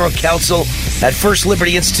is General Counsel at First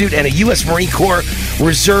Liberty Institute and a U.S. Marine Corps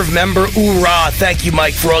Reserve member. Hoorah! Thank you,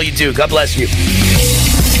 Mike, for all you do. God bless you.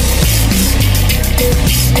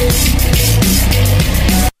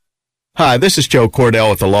 Hi, this is Joe Cordell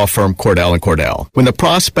with the law firm Cordell & Cordell. When the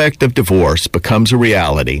prospect of divorce becomes a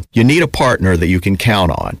reality, you need a partner that you can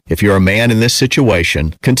count on. If you're a man in this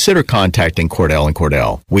situation, consider contacting Cordell &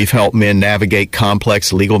 Cordell. We've helped men navigate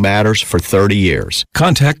complex legal matters for 30 years.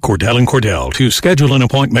 Contact Cordell & Cordell to schedule an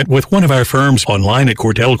appointment with one of our firms online at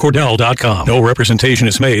CordellCordell.com. No representation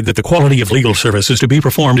is made that the quality of legal services to be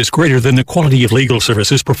performed is greater than the quality of legal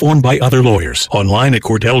services performed by other lawyers. Online at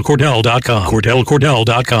CordellCordell.com.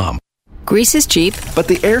 CordellCordell.com. Greece is cheap. But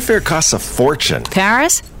the airfare costs a fortune.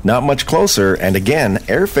 Paris? Not much closer, and again,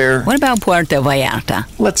 airfare... What about Puerto Vallarta?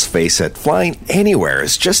 Let's face it, flying anywhere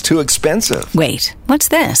is just too expensive. Wait, what's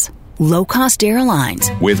this? Low-cost airlines.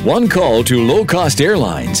 With one call to low-cost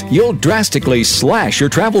airlines, you'll drastically slash your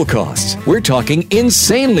travel costs. We're talking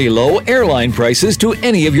insanely low airline prices to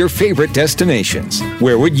any of your favorite destinations.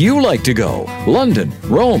 Where would you like to go? London,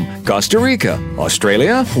 Rome, Costa Rica,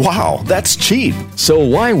 Australia? Wow, that's cheap. So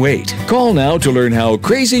why wait? Call now to learn how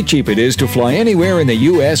crazy cheap it is to fly anywhere in the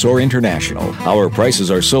U.S. or international. Our prices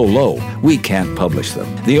are so low, we can't publish them.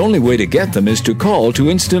 The only way to get them is to call to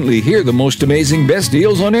instantly hear the most amazing best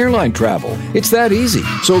deals on airline travel. It's that easy.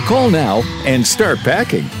 So call now and start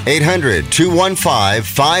packing.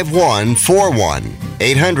 800-215-5141.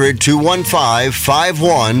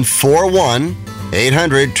 800-215-5141.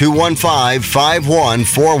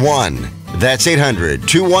 800-215-5141. That's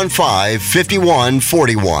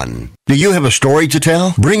 800-215-5141. Do you have a story to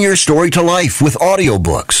tell? Bring your story to life with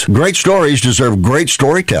audiobooks. Great stories deserve great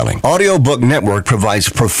storytelling. Audiobook Network provides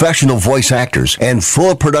professional voice actors and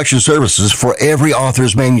full production services for every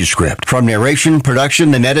author's manuscript. From narration,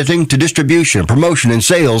 production, and editing to distribution, promotion, and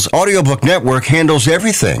sales, Audiobook Network handles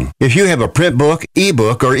everything. If you have a print book,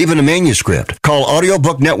 ebook, or even a manuscript, call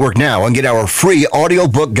Audiobook Network now and get our free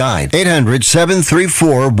audiobook guide.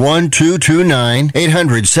 800-734-1229.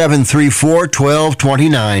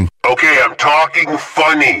 800-734-1229. Okay, I'm talking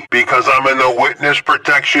funny because I'm in the witness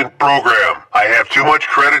protection program. I have too much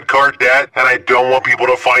credit card debt and I don't want people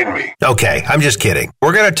to find me. Okay, I'm just kidding.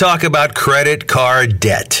 We're going to talk about credit card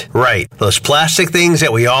debt. Right, those plastic things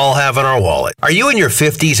that we all have in our wallet. Are you in your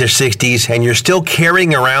 50s or 60s and you're still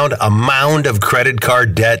carrying around a mound of credit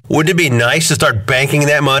card debt? Wouldn't it be nice to start banking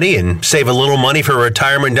that money and save a little money for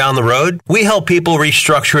retirement down the road? We help people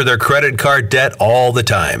restructure their credit card debt all the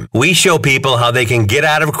time. We show people how they can get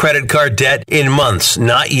out of credit card debt in months,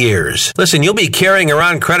 not years. Listen, you'll be carrying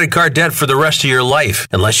around credit card debt for the rest of your life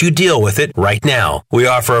unless you deal with it right now. We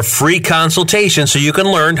offer a free consultation so you can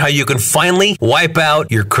learn how you can finally wipe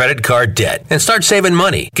out your credit card debt and start saving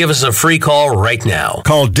money. Give us a free call right now.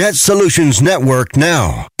 Call Debt Solutions Network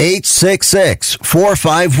now.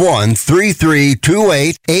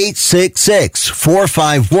 866-451-3328.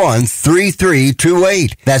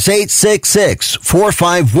 866-451-3328. That's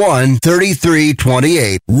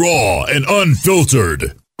 866-451-3328. Raw and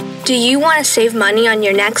unfiltered. Do Do you want to save money on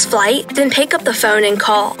your next flight? Then pick up the phone and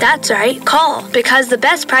call. That's right, call. Because the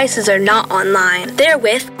best prices are not online. They're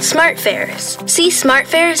with SmartFares. See,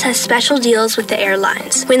 SmartFares has special deals with the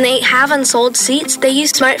airlines. When they have unsold seats, they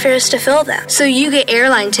use SmartFares to fill them. So you get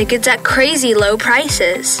airline tickets at crazy low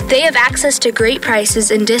prices. They have access to great prices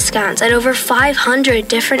and discounts at over 500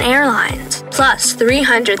 different airlines. Plus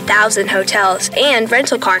 300,000 hotels and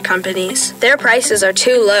rental car companies. Their prices are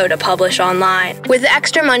too low to publish online. With the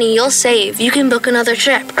extra money you'll save, you can book another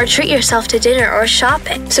trip or treat yourself to dinner or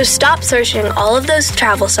shopping. So stop searching all of those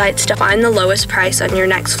travel sites to find the lowest price on your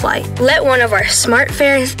next flight. Let one of our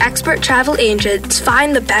SmartFares expert travel agents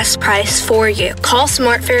find the best price for you. Call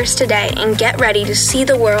SmartFares today and get ready to see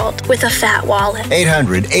the world with a fat wallet.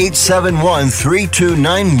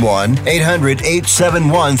 800-871-3291.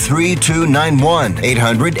 800-871-3291.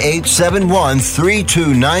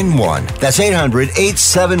 800-871-3291. That's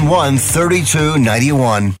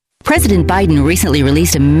 800-871-3291. President Biden recently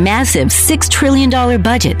released a massive $6 trillion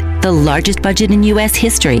budget, the largest budget in U.S.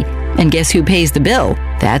 history. And guess who pays the bill?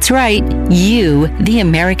 That's right, you, the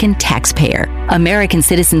American taxpayer. American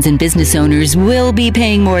citizens and business owners will be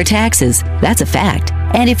paying more taxes. That's a fact.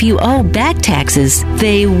 And if you owe back taxes,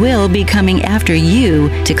 they will be coming after you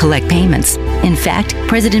to collect payments. In fact,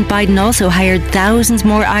 President Biden also hired thousands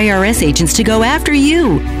more IRS agents to go after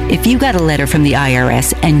you. If you got a letter from the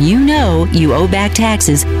IRS and you know you owe back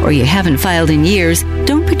taxes or you haven't filed in years,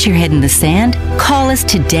 don't put your head in the sand. Call us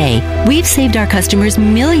today. We've saved our customers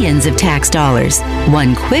millions of tax dollars.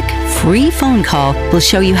 One quick, free phone call will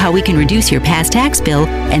show you how we can reduce your past tax bill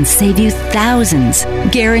and save you thousands.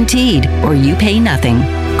 Guaranteed, or you pay nothing.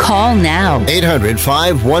 Call now.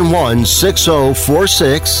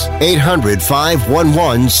 800-511-6046.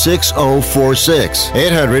 800-511-6046.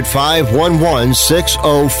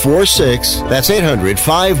 800-511-6046. That's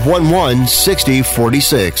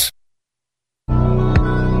 800-511-6046.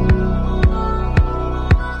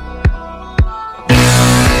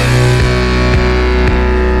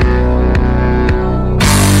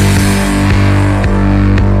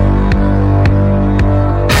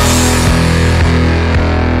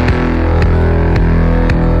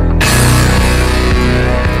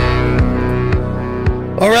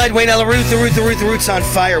 All right, Wayne Allen Root, the Root's on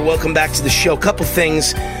fire. Welcome back to the show. Couple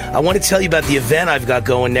things I want to tell you about the event I've got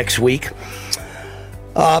going next week.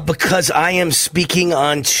 Because I am speaking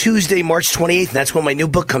on Tuesday, March 28th, and that's when my new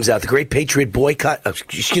book comes out, The Great Patriot Boycott.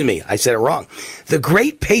 Excuse me, I said it wrong. The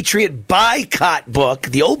Great Patriot Boycott book,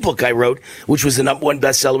 the old book I wrote, which was the #1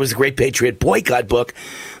 bestseller, was The Great Patriot Boycott book.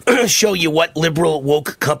 Show you what liberal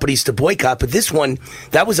woke companies to boycott. But this one,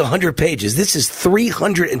 that was 100 pages. This is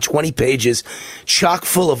 320 pages, chock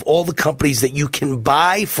full of all the companies that you can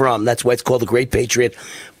buy from. That's why it's called The Great Patriot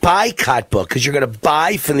Boycott book, because you're going to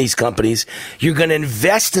buy from these companies. You're going to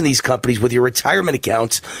invest in these companies with your retirement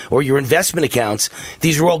accounts or your investment accounts.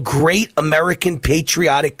 These are all great American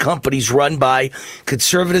patriotic companies run by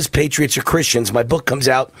conservatives, patriots, or Christians. My book comes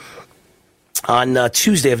out on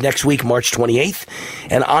Tuesday of next week, March 28th.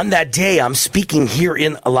 And on that day, I'm speaking here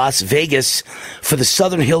in Las Vegas for the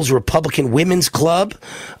Southern Hills Republican Women's Club.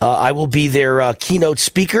 I will be their keynote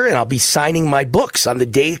speaker, and I'll be signing my books on the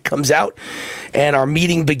day it comes out. And our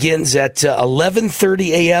meeting begins at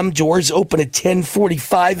 11:30 a.m. Doors open at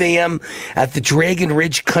 10:45 a.m. at the Dragon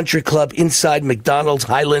Ridge Country Club inside McDonald's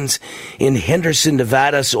Highlands in Henderson,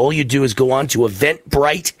 Nevada. So all you do is go on to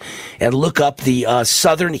Eventbrite and look up the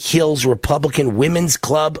Southern Hills Republican Women's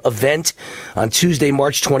Club event on Tuesday,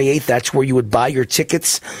 March 28th. That's where you would buy your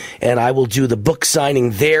tickets. And I will do the book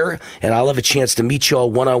signing there. And I'll have a chance to meet you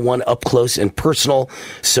all one-on-one, up close and personal.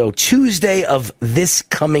 So Tuesday of this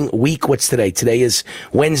coming week, what's today? Today is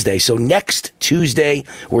Wednesday. So next Tuesday,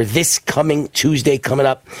 or this coming Tuesday coming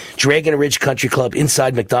up, Dragon Ridge Country Club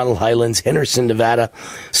inside McDonald Highlands, Henderson, Nevada,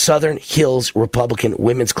 Southern Hills Republican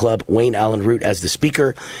Women's Club, Wayne Allen Root as the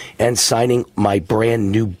speaker, and signing my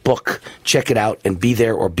brand new book. Check it out and be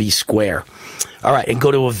there or be square. All right, and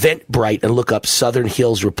go to Eventbrite and look up Southern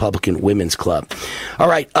Hills Republican Women's Club. All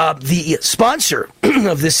right, the sponsor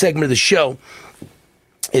of this segment of the show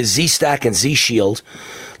is Z-Stack and Z-Shield.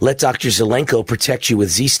 Let Dr. Zelenko protect you with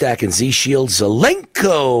Z-Stack and Z-Shield.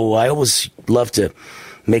 Zelenko! I always love to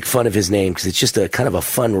make fun of his name because it's just a kind of a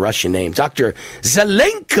fun Russian name. Dr.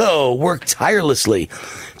 Zelenko worked tirelessly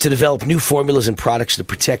to develop new formulas and products to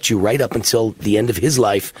protect you right up until the end of his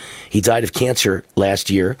life. He died of cancer last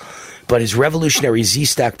year. But his revolutionary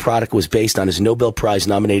Z-Stack product was based on his Nobel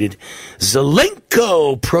Prize-nominated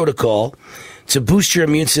Zelenko protocol To boost your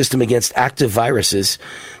immune system against active viruses,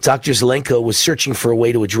 Dr. Zelenko was searching for a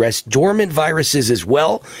way to address dormant viruses as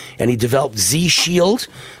well, and he developed Z-Shield.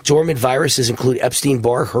 Dormant viruses include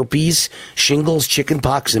Epstein-Barr, herpes, shingles,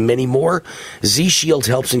 chickenpox, and many more. Z-Shield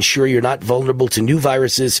helps ensure you're not vulnerable to new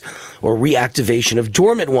viruses or reactivation of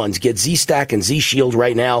dormant ones. Get Z-Stack and Z-Shield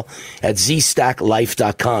right now at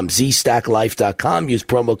zstacklife.com. zstacklife.com. Use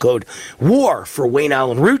promo code WAR for Wayne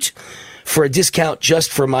Allyn Root. For a discount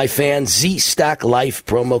just for my fans, Z-Stack Life,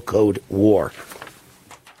 promo code WAR.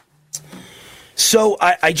 So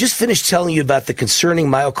I just finished telling you about the concerning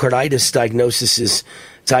myocarditis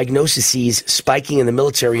diagnoses spiking in the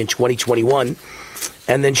military in 2021.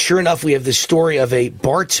 And then sure enough, we have the story of a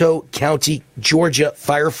Bartow County, Georgia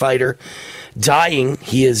firefighter dying.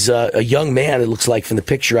 He is a young man, it looks like from the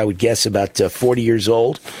picture, I would guess about 40 years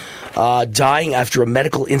old, dying after a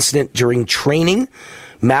medical incident during training.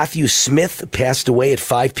 Matthew Smith passed away at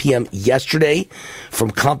 5 p.m. yesterday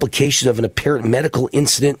from complications of an apparent medical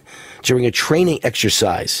incident during a training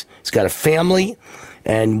exercise. He's got a family,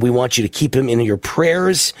 and we want you to keep him in your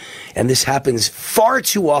prayers. And this happens far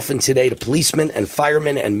too often today to policemen and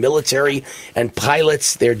firemen and military and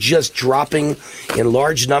pilots. They're just dropping in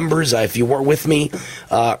large numbers. If you weren't with me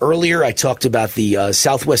earlier, I talked about the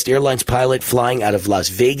Southwest Airlines pilot flying out of Las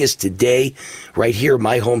Vegas today, right here in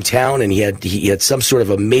my hometown, and he had some sort of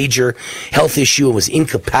a major health issue and was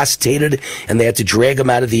incapacitated, and they had to drag him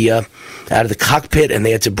out of the cockpit, and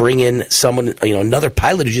they had to bring in someone, another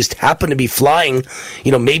pilot who just happened to be flying,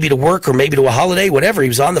 maybe to work or maybe to a holiday, whatever. He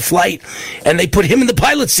was on the flight, and they put him in the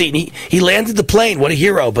pilot's seat, and he landed the plane. What a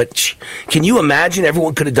hero! But can you imagine?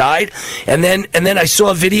 Everyone could have died. And then I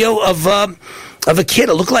saw a video of a kid.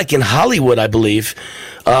 It looked like in Hollywood, I believe.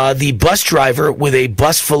 The bus driver with a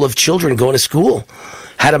bus full of children going to school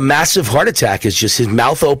had a massive heart attack. It's just his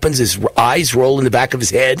mouth opens, his eyes roll in the back of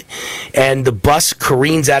his head, and the bus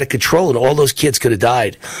careens out of control, and all those kids could have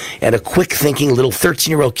died. And a quick-thinking little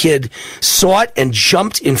 13-year-old kid saw it and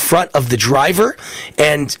jumped in front of the driver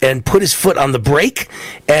and put his foot on the brake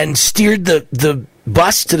and steered the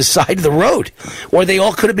bus to the side of the road. Or they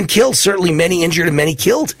all could have been killed, certainly many injured and many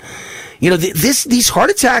killed. These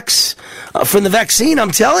heart attacks from the vaccine,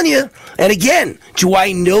 I'm telling you. And again, do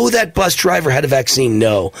I know that bus driver had a vaccine?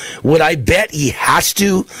 No. Would I bet he has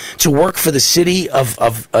to work for the city of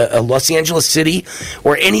Los Angeles City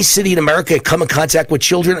or any city in America and come in contact with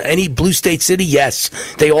children? Any blue state city? Yes.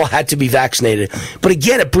 They all had to be vaccinated. But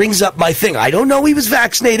again, it brings up my thing. I don't know he was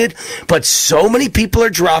vaccinated, but so many people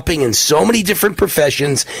are dropping in so many different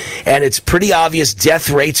professions, and it's pretty obvious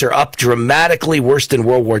death rates are up dramatically, worse than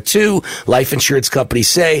World War II. Life insurance companies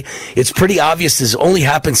say it's pretty obvious this only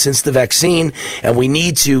happened since the vaccine, and we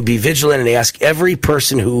need to be vigilant and ask every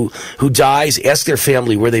person who dies, ask their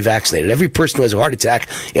family, were they vaccinated? Every person who has a heart attack,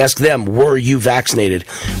 ask them, were you vaccinated?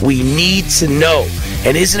 We need to know.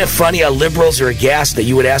 And isn't it funny how liberals are aghast that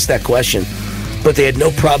you would ask that question? But they had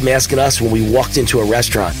no problem asking us when we walked into a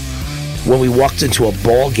restaurant, when we walked into a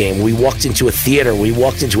ball game, when we walked into a theater, when we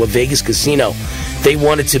walked into a Vegas casino. They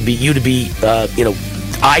wanted you to be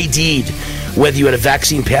ID'd, whether you had a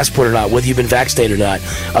vaccine passport or not, whether you've been vaccinated or not.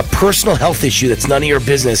 A personal health issue that's none of your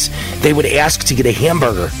business, they would ask to get a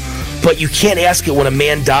hamburger. But you can't ask it when a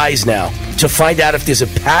man dies now to find out if there's a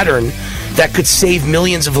pattern that could save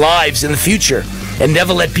millions of lives in the future and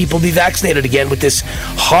never let people be vaccinated again with this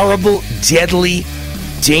horrible, deadly,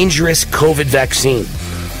 dangerous COVID vaccine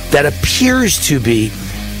that appears to be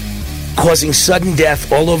causing sudden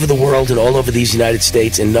death all over the world and all over these United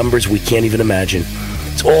States in numbers we can't even imagine.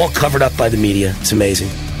 It's all covered up by the media. It's amazing.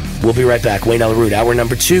 We'll be right back. Wayne Allyn Root, hour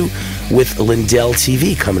number 2 with Lindell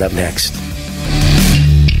TV coming up next.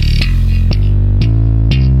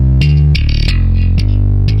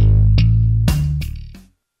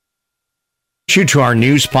 You to our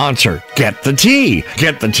new sponsor, Get the Tea.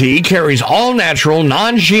 Get the Tea carries all natural,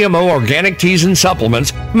 non-GMO organic teas and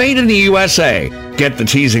supplements made in the USA. Get the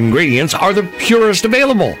Tea's ingredients are the purest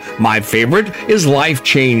available. My favorite is Life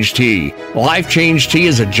Change Tea. Life Change Tea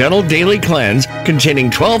is a gentle daily cleanse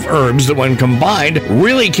containing 12 herbs that when combined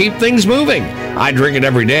really keep things moving. I drink it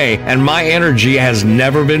every day and my energy has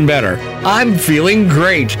never been better. I'm feeling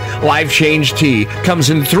great. Life Change Tea comes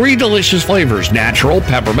in 3 delicious flavors, natural,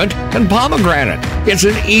 peppermint, and pomegranate. It's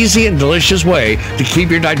an easy and delicious way to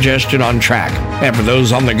keep your digestion on track. And for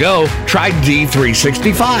those on the go, try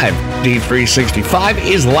D365. D365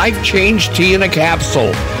 365 is Life Change Tea in a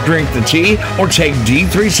capsule. Drink the tea or take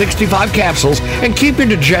D365 capsules and keep your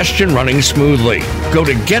digestion running smoothly. Go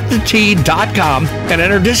to getthetea.com and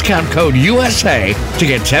enter discount code USA to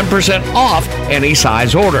get 10% off any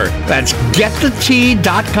size order. That's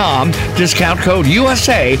getthetea.com, discount code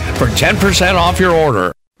USA for 10% off your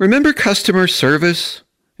order. Remember customer service?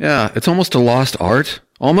 Yeah, it's almost a lost art.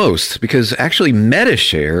 Almost, because actually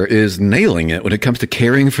MediShare is nailing it when it comes to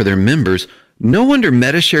caring for their members. No wonder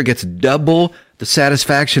MediShare gets double the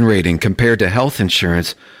satisfaction rating compared to health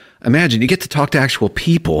insurance. Imagine, you get to talk to actual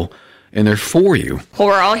people, and they're for you. Well,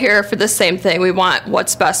 we're all here for the same thing. We want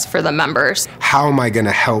what's best for the members. How am I going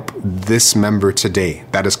to help this member today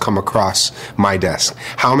that has come across my desk?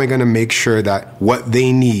 How am I going to make sure that what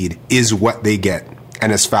they need is what they get?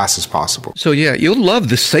 And as fast as possible. So yeah, you'll love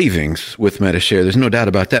the savings with MediShare. There's no doubt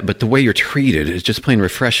about that. But the way you're treated is just plain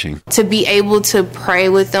refreshing. To be able to pray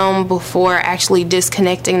with them before actually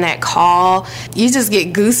disconnecting that call, you just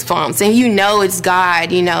get goosebumps. And you know it's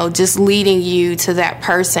God, you know, just leading you to that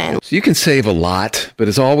person. So you can save a lot. But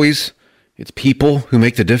as always, it's people who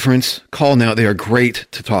make the difference. Call now. They are great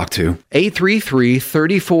to talk to.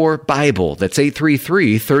 833-34-BIBLE. That's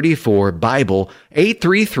 833-34-BIBLE.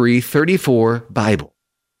 833-34-BIBLE.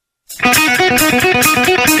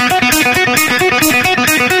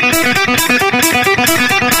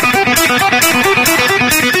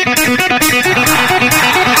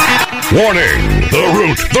 Warning! The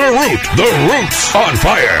root's on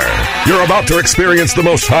fire! You're about to experience the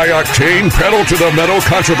most high-octane, pedal-to-the-metal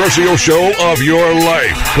controversial show of your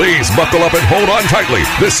life. Please buckle up and hold on tightly.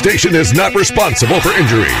 This station is not responsible for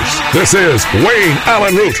injuries. This is Wayne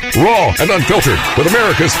Allyn Root, raw and unfiltered, with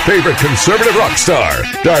America's favorite conservative rock star.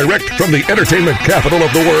 Direct from the entertainment capital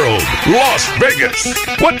of the world, Las Vegas.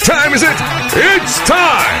 What time is it? It's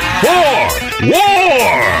time for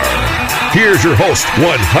war! Here's your host,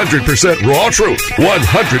 100% raw truth,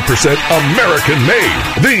 100% American made,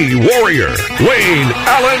 the warrior, Wayne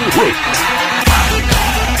Allyn Root.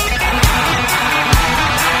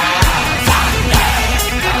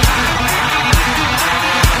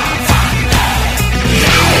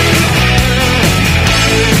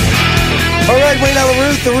 All right, Wayne Allyn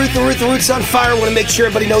Root, the root's on fire. I want to make sure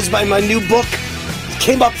everybody knows my new book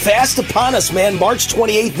came up fast upon us, man. March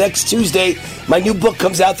 28th, next Tuesday. My new book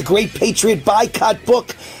comes out, The Great Patriot Boycott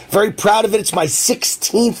Book. Very proud of it. It's my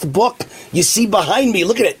 16th book. You see behind me,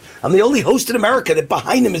 look at it. I'm the only host in America that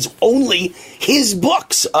behind him is only his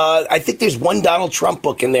books. I think there's one Donald Trump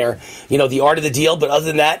book in there, you know, The Art of the Deal. But other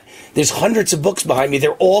than that, there's hundreds of books behind me.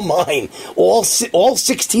 They're all mine. All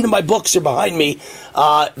 16 of my books are behind me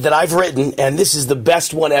that I've written. And this is the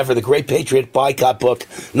best one ever, The Great Patriot Boycott Book.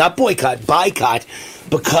 Not boycott, boycott.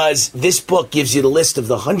 Because this book gives you the list of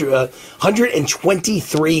the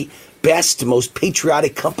 123 best, most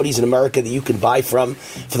patriotic companies in America that you can buy from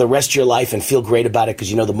for the rest of your life and feel great about it because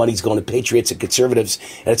you know the money's going to patriots and conservatives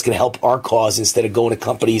and it's going to help our cause instead of going to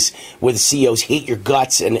companies where the CEOs hate your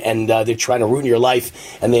guts and they're trying to ruin your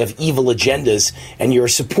life and they have evil agendas and you're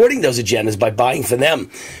supporting those agendas by buying from them.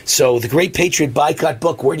 So the Great Patriot Boycott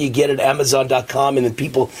Book, where do you get it? Amazon.com. And then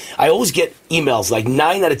people, I always get emails like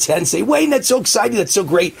 9 out of 10 say, Wayne, that's so exciting, that's so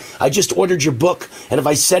great. I just ordered your book and if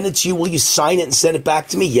I send it to you, will you sign it and send it back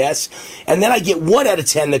to me? Yes. And then I get 1 out of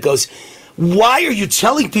 10 that goes, why are you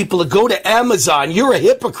telling people to go to Amazon? You're a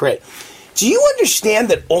hypocrite. Do you understand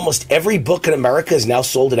that almost every book in America is now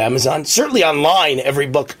sold at Amazon? Certainly online, every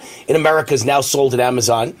book in America is now sold at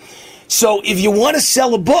Amazon. So if you want to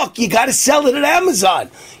sell a book, you got to sell it at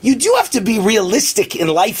Amazon. You do have to be realistic in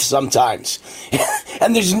life sometimes.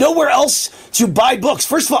 And there's nowhere else to buy books.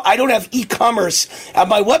 First of all, I don't have e-commerce at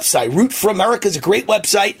my website. Root for America is a great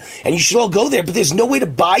website, and you should all go there. But there's no way to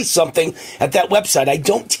buy something at that website. I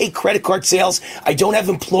don't take credit card sales. I don't have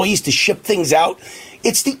employees to ship things out.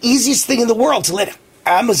 It's the easiest thing in the world to let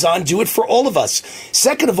Amazon do it for all of us.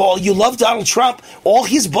 Second of all, you love Donald Trump. All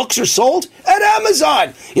his books are sold at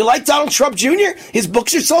Amazon. You like Donald Trump Jr.? His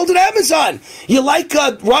books are sold at Amazon. You like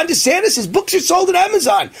Ron DeSantis? His books are sold at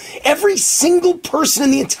Amazon. Every single person in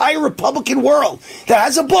the entire Republican world that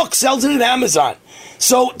has a book sells it at Amazon.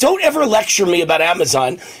 So don't ever lecture me about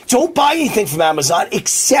Amazon. Don't buy anything from Amazon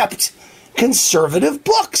except conservative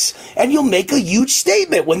books, and you'll make a huge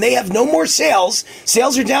statement. When they have no more sales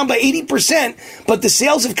are down by 80%, but the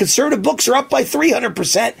sales of conservative books are up by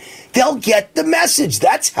 300%, they'll get the message.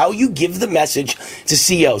 That's how you give the message to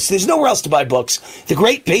CEOs. There's nowhere else to buy books. The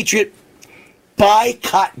Great Patriot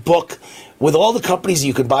Boycott Book. with all the companies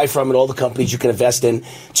you can buy from and all the companies you can invest in.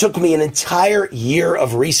 Took me an entire year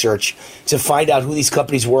of research to find out who these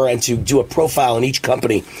companies were and to do a profile on each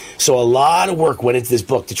company. So a lot of work went into this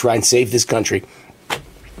book to try and save this country.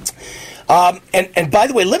 And by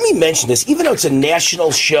the way, let me mention this. Even though it's a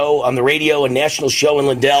national show on the radio, a national show in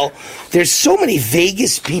Lindell, there's so many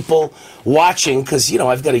Vegas people watching because,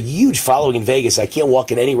 I've got a huge following in Vegas. I can't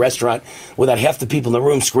walk in any restaurant without half the people in the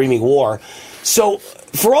room screaming war. So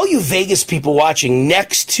for all you Vegas people watching,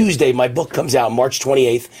 next Tuesday, my book comes out March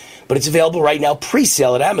 28th, but it's available right now,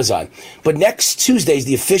 pre-sale at Amazon. But next Tuesday is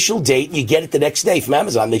the official date. You get it the next day from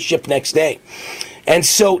Amazon. They ship next day. And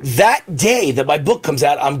so that day that my book comes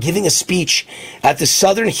out, I'm giving a speech at the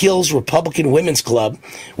Southern Hills Republican Women's Club,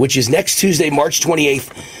 which is next Tuesday, March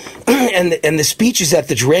 28th. and the speech is at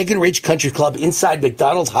the Dragon Ridge Country Club inside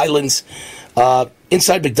McDonald Highlands,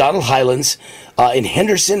 in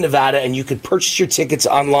Henderson, Nevada, and you can purchase your tickets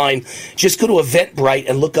online. Just go to Eventbrite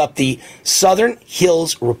and look up the Southern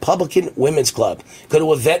Hills Republican Women's Club. Go to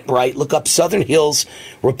Eventbrite, look up Southern Hills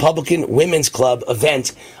Republican Women's Club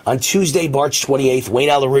event on Tuesday, March 28th, Wayne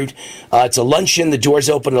Allyn Route. It's a luncheon. The doors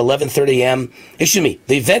open at 11:30 a.m. Excuse me,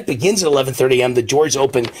 the event begins at 11:30 a.m. The doors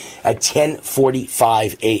open at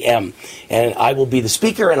 10:45 a.m. And I will be the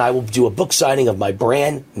speaker, and I will do a book signing of my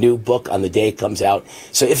brand new book on the day it comes out.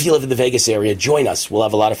 So if you live in the Vegas area, join us. We'll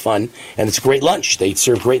have a lot of fun, and it's a great lunch. They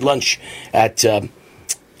serve great lunch at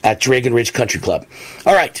Dragon Ridge Country Club.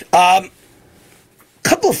 All right,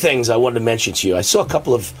 couple of things I wanted to mention to you. I saw a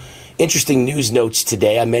couple of interesting news notes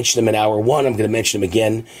today. I mentioned them in hour one. I'm going to mention them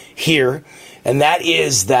again here, and that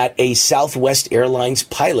is that a Southwest Airlines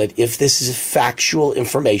pilot, if this is factual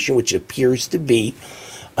information, which appears to be,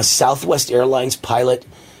 a Southwest Airlines pilot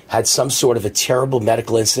had some sort of a terrible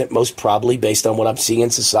medical incident, most probably based on what I'm seeing in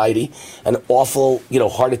society, an awful,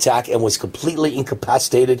 heart attack, and was completely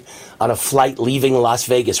incapacitated on a flight leaving Las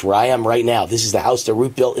Vegas, where I am right now. This is the house that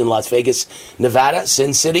Root built in Las Vegas, Nevada,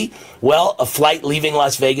 Sin City. Well, a flight leaving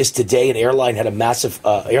Las Vegas today, an airline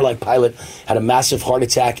pilot had a massive heart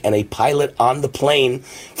attack, and a pilot on the plane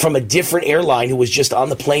from a different airline who was just on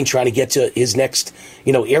the plane trying to get to his next,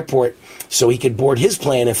 airport, so he could board his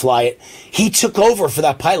plane and fly it. He took over for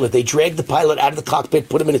that pilot. They dragged the pilot out of the cockpit,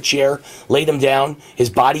 put him in a chair, laid him down, his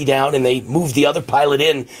body down, and they moved the other pilot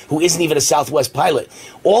in, who isn't even a Southwest pilot.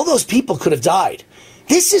 All those people could have died.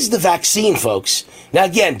 This is the vaccine, folks. Now,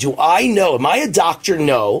 again, do I know? Am I a doctor?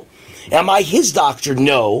 No. Am I his doctor?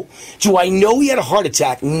 No. Do I know he had a heart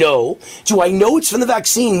attack? No. Do I know it's from the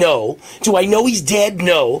vaccine? No. Do I know he's dead?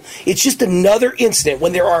 No. It's just another incident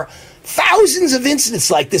when there are thousands of incidents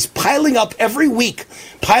like this piling up every week,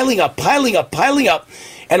 piling up,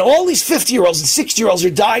 and all these 50-year-olds and 60-year-olds are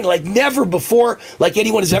dying like never before, like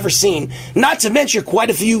anyone has ever seen. Not to mention quite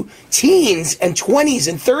a few teens and 20s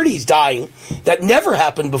and 30s dying that never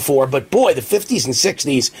happened before, but boy, the 50s and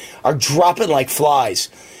 60s are dropping like flies.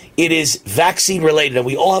 It is vaccine related, and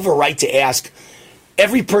we all have a right to ask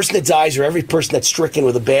every person that dies or every person that's stricken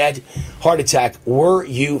with a bad heart attack, were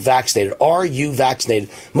you vaccinated? Are you vaccinated?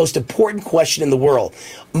 Most important question in the world.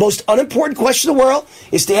 Most unimportant question in the world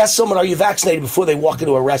is to ask someone, are you vaccinated, before they walk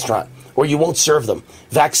into a restaurant, or you won't serve them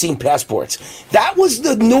vaccine passports. That was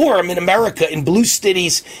the norm in America, in blue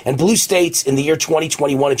cities and blue states in the year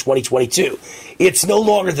 2021 and 2022. It's no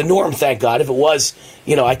longer the norm, thank God. If it was,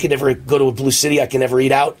 I could never go to a blue city. I can never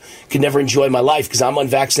eat out, could never enjoy my life because I'm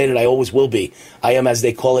unvaccinated. I always will be. I am, as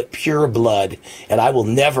they call it, pure blood, and I will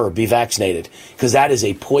never be vaccinated because that is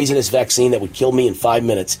a poisonous vaccine that would kill me in 5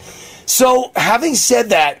 minutes. So having said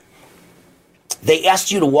that, they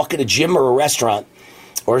asked you to walk in a gym or a restaurant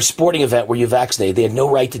or a sporting event where you're vaccinated. They had no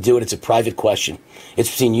right to do it. It's a private question.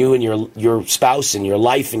 It's between you and your spouse and your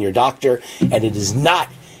life and your doctor, and it is not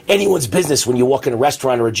anyone's business when you walk in a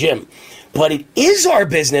restaurant or a gym. But it is our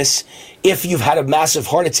business if you've had a massive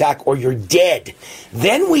heart attack or you're dead.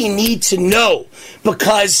 Then we need to know,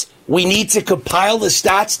 because we need to compile the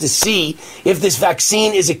stats to see if this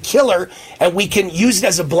vaccine is a killer, and we can use it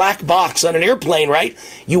as a black box on an airplane, right?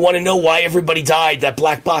 You want to know why everybody died. That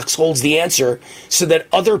black box holds the answer so that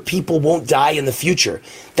other people won't die in the future.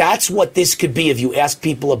 That's what this could be if you ask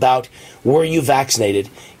people about, were you vaccinated?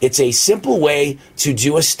 It's a simple way to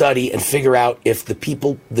do a study and figure out if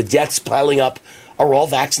the deaths piling up are all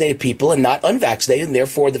vaccinated people and not unvaccinated, and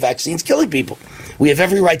therefore the vaccine's killing people. We have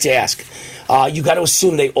every right to ask. You got to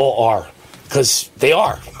assume they all are, because they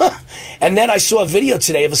are. And then I saw a video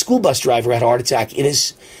today of a school bus driver had a heart attack in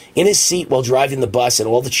in his seat while driving the bus, and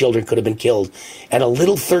all the children could have been killed. And a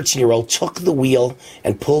little 13-year-old took the wheel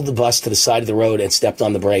and pulled the bus to the side of the road and stepped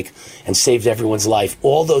on the brake and saved everyone's life.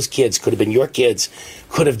 All those kids could have been your kids,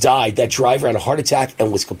 could have died. That driver had a heart attack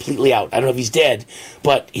and was completely out. I don't know if he's dead,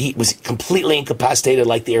 but he was completely incapacitated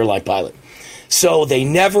like the airline pilot. So they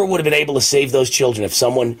never would have been able to save those children if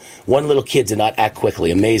one little kid did not act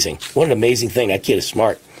quickly. Amazing. What an amazing thing. That kid is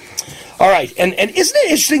smart. All right. And isn't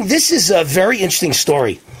it interesting? This is a very interesting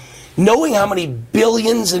story. Knowing how many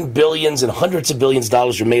billions and billions and hundreds of billions of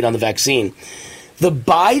dollars were made on the vaccine, the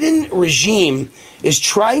Biden regime is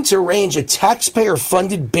trying to arrange a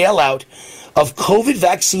taxpayer-funded bailout of COVID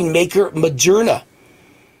vaccine maker Moderna.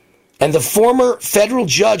 And the former federal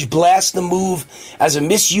judge blasts the move as a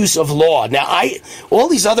misuse of law. Now, all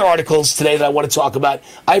these other articles today that I want to talk about,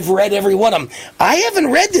 I've read every one of them. I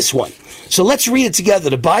haven't read this one. So let's read it together.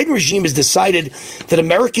 The Biden regime has decided that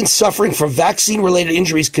Americans suffering from vaccine-related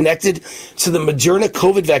injuries connected to the Moderna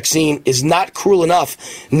COVID vaccine is not cruel enough.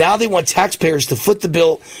 Now they want taxpayers to foot the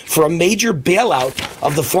bill for a major bailout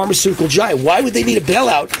of the pharmaceutical giant. Why would they need a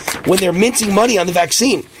bailout when they're minting money on the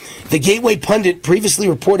vaccine? The Gateway pundit previously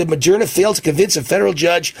reported Moderna failed to convince a federal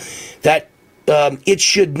judge that it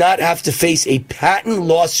should not have to face a patent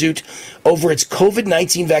lawsuit over its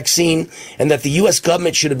COVID-19 vaccine and that the U.S.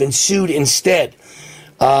 government should have been sued instead.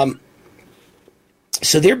 So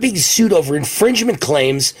they're being sued over infringement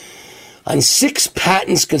claims on 6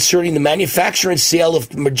 patents concerning the manufacture and sale of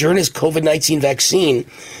Moderna's COVID-19 vaccine,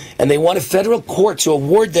 and they want a federal court to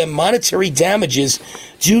award them monetary damages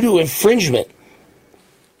due to infringement.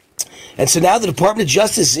 And so now the Department of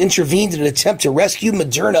Justice has intervened in an attempt to rescue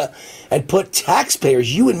Moderna and put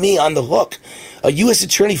taxpayers, you and me, on the hook. A U.S.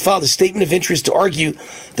 attorney filed a statement of interest to argue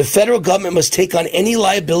the federal government must take on any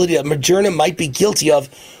liability that Moderna might be guilty of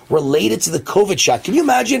related to the COVID shot. Can you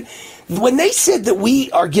imagine when they said that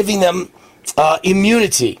we are giving them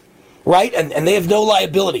immunity, right? And they have no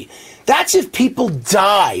liability. That's if people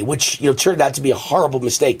die, which turned out to be a horrible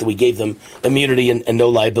mistake that we gave them immunity and no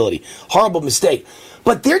liability. Horrible mistake.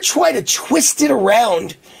 But they're trying to twist it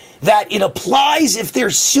around that it applies if they're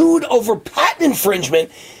sued over patent infringement,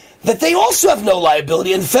 that they also have no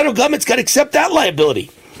liability, and the federal government's got to accept that liability.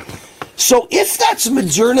 So if that's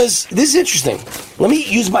Moderna's, this is interesting. Let me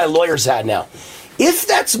use my lawyer's hat now. If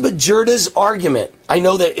that's Moderna's argument, I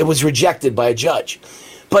know that it was rejected by a judge,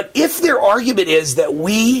 but if their argument is that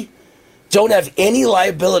we don't have any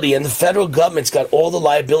liability and the federal government's got all the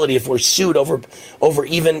liability if we're sued over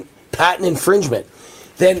even patent infringement,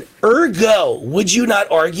 then ergo, would you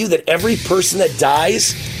not argue that every person that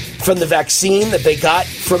dies from the vaccine that they got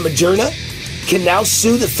from Moderna can now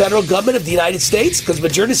sue the federal government of the United States? Because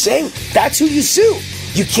Moderna's saying that's who you sue.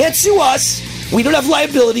 You can't sue us. We don't have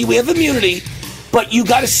liability. We have immunity. But you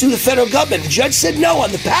got to sue the federal government. The judge said no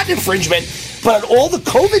on the patent infringement. But on all the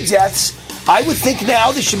COVID deaths, I would think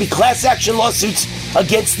now there should be class action lawsuits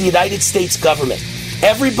against the United States government.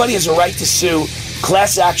 Everybody has a right to sue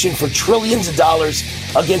class action for trillions of dollars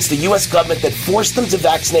against the U.S. government that forced them to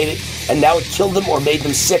vaccinate it, and now it killed them or made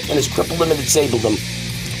them sick and has crippled them and disabled them.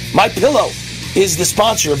 MyPillow is the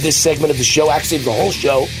sponsor of this segment of the show, actually of the whole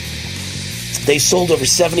show. They sold over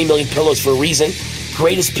 70 million pillows for a reason.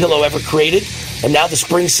 Greatest pillow ever created. And now the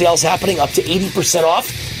spring sale's happening, up to 80% off.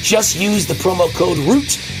 Just use the promo code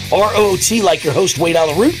ROOT, R-O-O-T, like your host, Wayne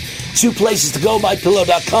Allyn Root. 2 places to go,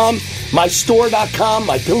 mypillow.com, mystore.com,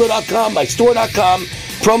 mypillow.com, mystore.com.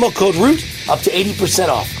 Promo code ROOT, up to 80%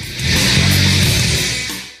 off.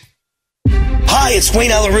 Hi, it's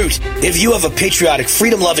Wayne Allyn Root. If you have a patriotic,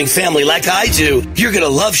 freedom-loving family like I do, you're going to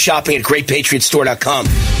love shopping at GreatPatriotStore.com.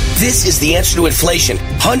 This is the answer to inflation.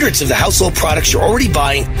 Hundreds of the household products you're already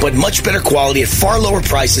buying, but much better quality at far lower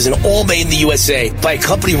prices and all made in the USA by a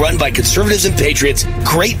company run by conservatives and patriots,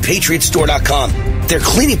 GreatPatriotStore.com. Their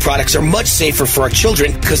cleaning products are much safer for our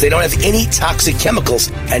children because they don't have any toxic chemicals.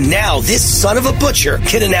 And now this son of a butcher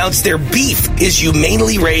can announce their beef is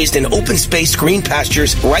humanely raised in open-space green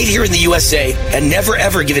pastures right here in the USA and never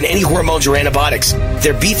ever given any hormones or antibiotics.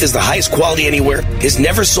 Their beef is the highest quality anywhere, is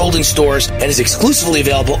never sold in stores, and is exclusively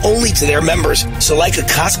available only to their members. So like a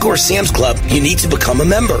Costco or Sam's Club, you need to become a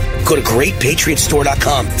member. Go to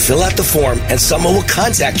GreatPatriotStore.com, fill out the form, and someone will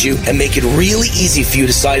contact you and make it really easy for you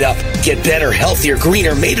to sign up. Get better, healthier,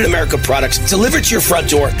 greener, made-in-America products delivered to your front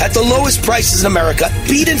door at the lowest prices in America.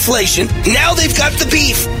 Beat inflation. Now they've got the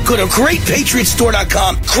beef. Go to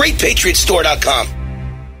GreatPatriotStore.com, GreatPatriotStore.com.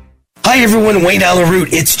 Hi, everyone. Wayne Allyn Root.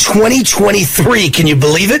 It's 2023. Can you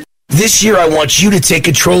believe it? This year, I want you to take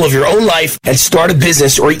control of your own life and start a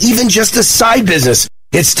business or even just a side business.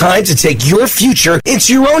 It's time to take your future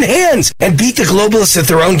into your own hands and beat the globalists at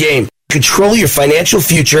their own game. Control your financial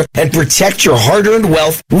future and protect your hard-earned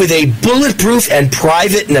wealth with a bulletproof and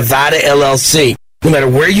private Nevada LLC. No matter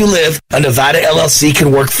where you live, a Nevada LLC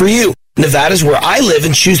can work for you. Nevada's where I live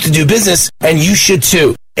and choose to do business, and you should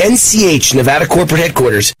too. NCH, Nevada Corporate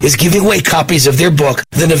Headquarters, is giving away copies of their book,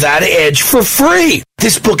 The Nevada Edge, for free.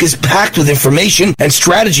 This book is packed with information and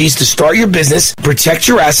strategies to start your business, protect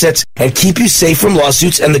your assets, and keep you safe from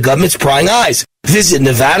lawsuits and the government's prying eyes. Visit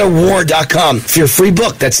NevadaWar.com for your free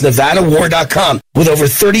book. That's NevadaWar.com. With over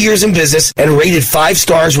 30 years in business and rated 5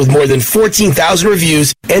 stars with more than 14,000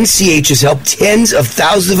 reviews, NCH has helped tens of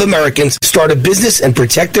thousands of Americans start a business and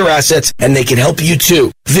protect their assets, and they can help you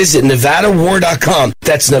too. Visit NevadaWar.com.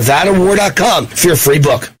 That's NevadaWar.com for your free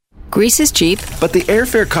book. Greece is cheap. But the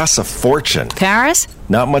airfare costs a fortune. Paris?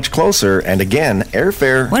 Not much closer, and again,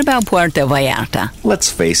 airfare... What about Puerto Vallarta? Let's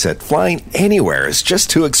face it, flying anywhere is just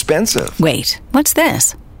too expensive. Wait, what's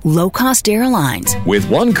this? Low-cost airlines. With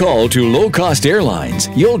one call to low-cost airlines,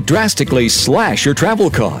 you'll drastically slash your travel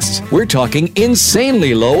costs. We're talking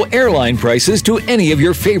insanely low airline prices to any of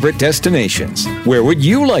your favorite destinations. Where would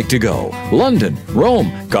you like to go? London,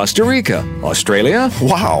 Rome, Costa Rica, Australia?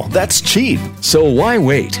 Wow, that's cheap. So why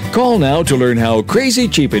wait? Call now to learn how crazy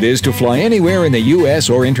cheap it is to fly anywhere in the U.S.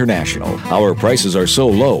 or international. Our prices are so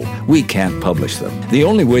low, we can't publish them. The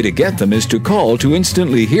only way to get them is to call to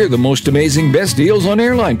instantly hear the most amazing best deals on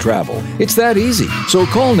airline travel. It's that easy. So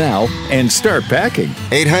call now and start packing.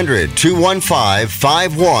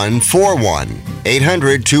 800-215-5141.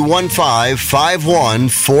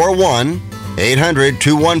 800-215-5141.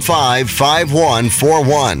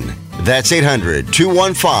 800-215-5141. That's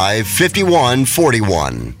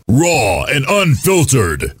 800-215-5141. Raw and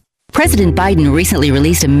unfiltered. President Biden recently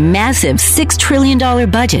released a massive $6 trillion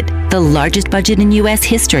budget, the largest budget in U.S.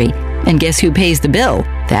 history. And guess who pays the bill?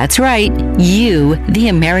 That's right, you, the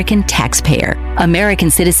American taxpayer. American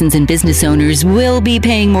citizens and business owners will be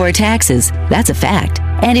paying more taxes. That's a fact.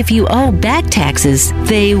 And if you owe back taxes,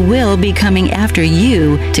 they will be coming after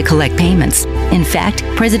you to collect payments. In fact,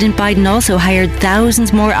 President Biden also hired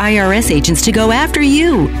thousands more IRS agents to go after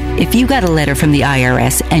you. If you got a letter from the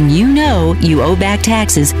IRS and you know you owe back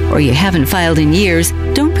taxes or you haven't filed in years,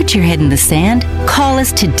 don't put your head in the sand. Call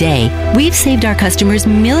us today. We've saved our customers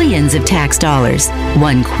millions of tax dollars.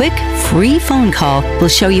 One quick, free phone call will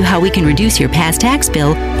show you how we can reduce your past tax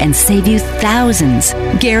bill and save you thousands.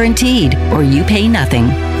 Guaranteed, or you pay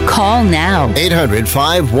nothing. Call now.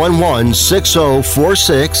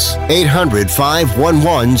 800-511-6046.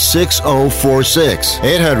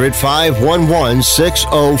 800-511-6046.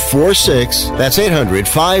 800-511-6046. That's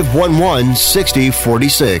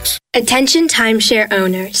 800-511-6046. Attention timeshare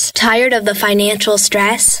owners. Tired of the financial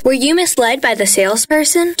stress? Were you misled by the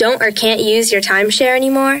salesperson? Don't or can't use your timeshare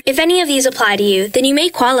anymore? If any of these apply to you, then you may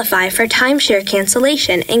qualify for timeshare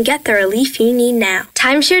cancellation and get the relief you need now.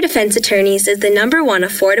 Timeshare Defense Attorneys is the #1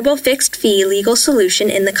 affordable fixed-fee legal solution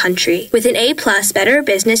in the country with an A+ Better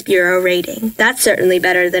Business Bureau rating. That's certainly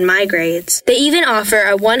better than my grades. They even offer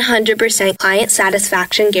a 100% client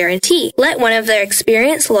satisfaction guarantee. Let one of their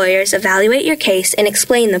experienced lawyers evaluate your case and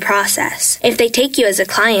explain the process. If they take you as a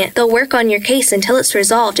client, they'll work on your case until it's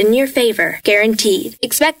resolved in your favor, guaranteed.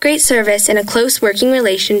 Expect great service and a close working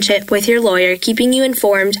relationship with your lawyer, keeping you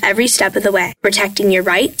informed every step of the way, protecting your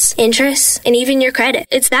rights, interests, and even your credit.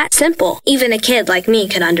 It's that simple. Even a kid like me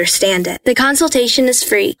can understand it. The consultation is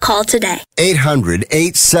free. Call today.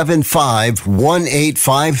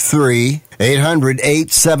 800-875-1853.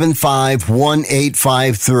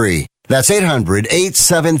 800-875-1853. That's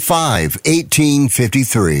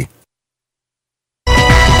 800-875-1853.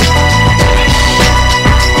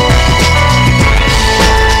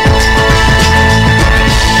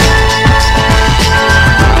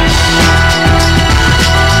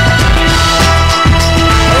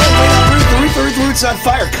 Roots on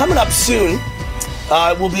Fire. Coming up soon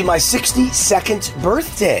will be my 62nd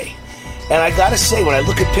birthday. And I gotta say, when I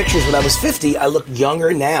look at pictures when I was 50, I look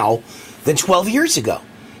younger now than 12 years ago.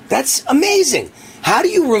 That's amazing. How do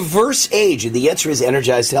you reverse age? And the answer is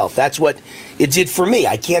Energized Health. That's what it did for me.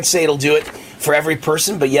 I can't say it'll do it for every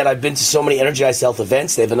person, but yet I've been to so many Energized Health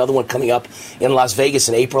events. They have another one coming up in Las Vegas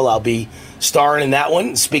in April. I'll be starring in that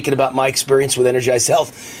one, speaking about my experience with Energized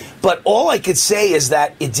Health. But all I could say is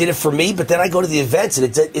that it did it for me, but then I go to the events and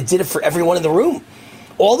it did it for everyone in the room.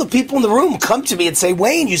 All the people in the room come to me and say,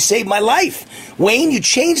 Wayne, you saved my life. Wayne, you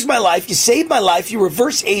changed my life. You saved my life. You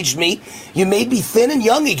reverse aged me. You made me thin and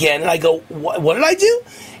young again. And I go, what did I do?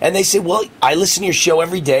 And they say, well, I listen to your show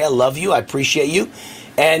every day. I love you. I appreciate you.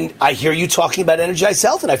 And I hear you talking about Energized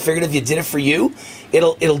Health. And I figured if you did it for you,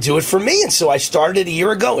 it'll do it for me. And so I started a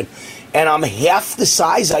year ago. And and I'm half the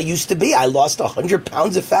size I used to be. I lost 100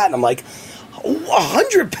 pounds of fat, and I'm like,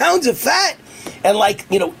 100 pounds of fat? And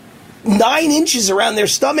 9 inches around their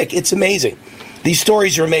stomach. It's amazing. These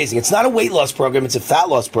stories are amazing. It's not a weight loss program. It's a fat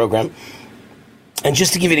loss program. And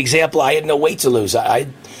just to give you an example, I had no weight to lose. I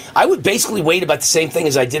would basically weigh about the same thing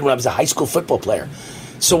as I did when I was a high school football player.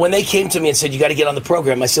 So when they came to me and said, you got to get on the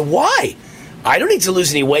program, I said, why? I don't need to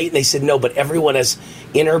lose any weight. And they said, no, but everyone has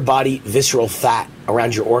inner body visceral fat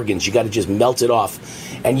around your organs. You got to just melt it off.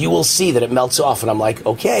 And you will see that it melts off. And I'm like,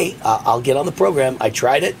 okay, I'll get on the program. I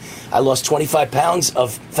tried it. I lost 25 pounds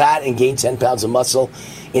of fat and gained 10 pounds of muscle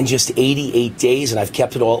in just 88 days. And I've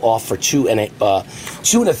kept it all off for 2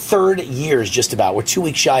 1/3 years, just about. We're 2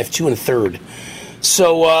 weeks shy of 2 1/3.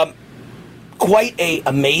 So quite a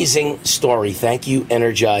amazing story. Thank you,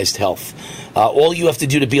 Energized Health. All you have to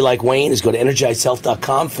do to be like Wayne is go to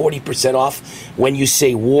EnergizedHealth.com, 40% off when you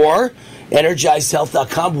say WAR.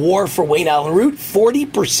 EnergizedHealth.com, WAR for Wayne Allyn Root,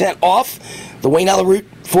 40% off. The Wayne Allyn Root,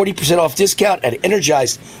 40% off discount at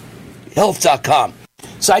EnergizedHealth.com.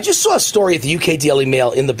 So I just saw a story at the UK Daily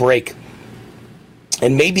Mail in the break,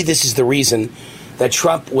 and maybe this is the reason that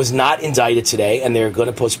Trump was not indicted today, and they're going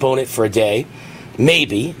to postpone it for a day.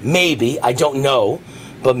 Maybe, I don't know,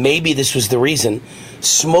 but maybe this was the reason.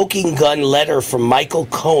 Smoking gun letter from Michael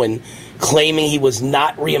Cohen claiming he was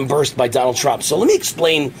not reimbursed by Donald Trump. So let me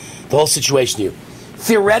explain the whole situation to you.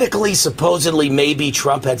 Theoretically, supposedly, maybe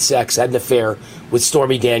Trump had an affair with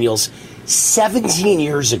Stormy Daniels 17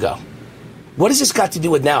 years ago. What has this got to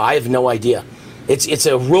do with now? I have no idea. It's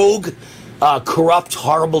a rogue, corrupt,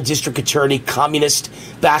 horrible district attorney, communist,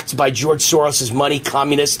 backed by George Soros' money,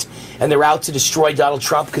 communist, and they're out to destroy Donald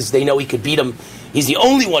Trump because they know he could beat him. He's the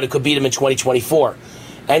only one who could beat him in 2024.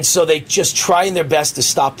 And so they just trying their best to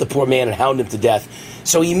stop the poor man and hound him to death.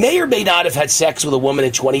 So he may or may not have had sex with a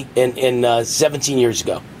woman 17 years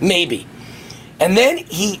ago. Maybe. And then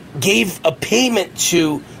he gave a payment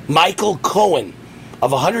to Michael Cohen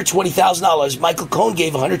of $120,000. Michael Cohen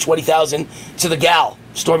gave $120,000 to the gal,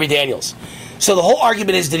 Stormy Daniels. So the whole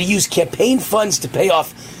argument is, did he use campaign funds to pay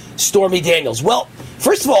off Stormy Daniels? Well,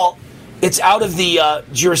 first of all, it's out of the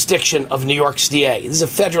jurisdiction of New York's DA. This is a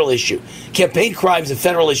federal issue. Campaign crime is a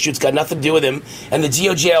federal issue. It's got nothing to do with him. And the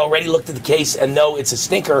DOJ already looked at the case and know it's a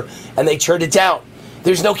stinker, and they turned it down.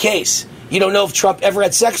 There's no case. You don't know if Trump ever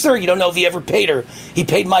had sex with her. You don't know if he ever paid her. He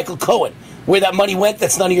paid Michael Cohen. Where that money went,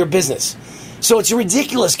 that's none of your business. So it's a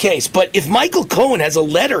ridiculous case. But if Michael Cohen has a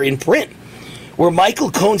letter in print where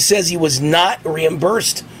Michael Cohen says he was not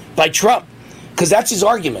reimbursed by Trump, because that's his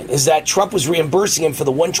argument, is that Trump was reimbursing him for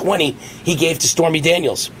the $120 he gave to Stormy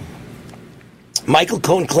Daniels. Michael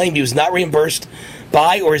Cohen claimed he was not reimbursed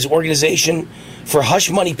by or his organization for hush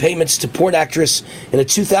money payments to porn actress in a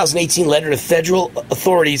 2018 letter to federal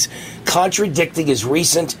authorities contradicting his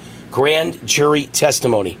recent grand jury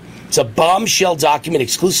testimony. It's a bombshell document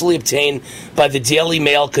exclusively obtained by the Daily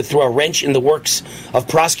Mail, could throw a wrench in the works of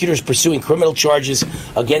prosecutors pursuing criminal charges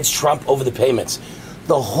against Trump over the payments.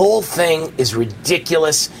 The whole thing is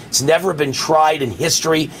ridiculous. It's never been tried in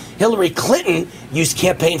history. Hillary Clinton used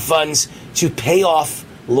campaign funds to pay off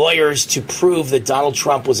lawyers to prove that Donald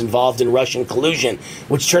Trump was involved in Russian collusion,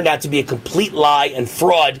 which turned out to be a complete lie and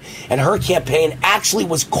fraud. And her campaign actually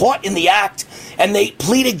was caught in the act, and they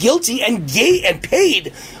pleaded guilty and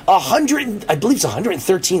paid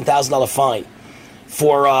 $113,000 fine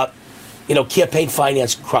for campaign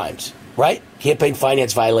finance crimes, right? Campaign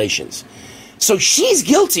finance violations. So she's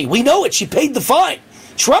guilty. We know it. She paid the fine.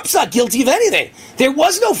 Trump's not guilty of anything. There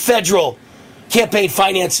was no federal campaign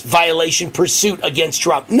finance violation pursuit against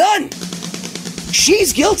Trump. None.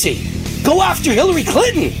 She's guilty. Go after Hillary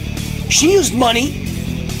Clinton. She used money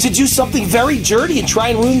to do something very dirty and try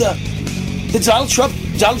and ruin the Donald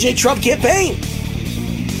J. Trump campaign.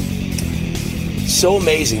 So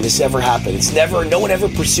amazing this ever happened. No one ever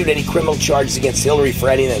pursued any criminal charges against Hillary for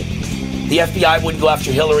anything. The FBI wouldn't go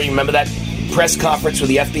after Hillary. Remember that press conference where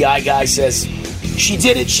the FBI guy says she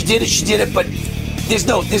did it, but there's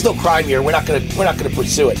no crime here. We're not gonna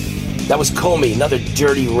pursue it. That was Comey, another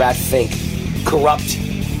dirty rat fink, corrupt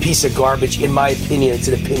piece of garbage. In my opinion, it's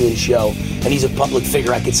an opinion show, and he's a public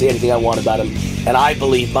figure. I can say anything I want about him, and I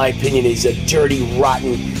believe my opinion is a dirty,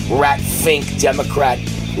 rotten rat fink, Democrat,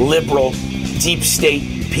 liberal, deep state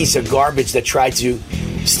piece of garbage that tried to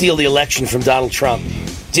steal the election from Donald Trump.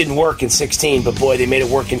 Didn't work in 16, but boy, they made it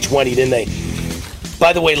work in 20, didn't they?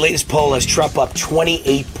 By the way, latest poll has Trump up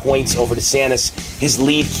 28 points over DeSantis. His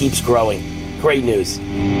lead keeps growing. Great news.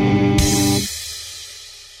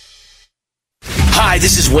 Hi,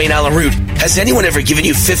 this is Wayne Allyn Root. Has anyone ever given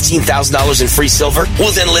you $15,000 in free silver?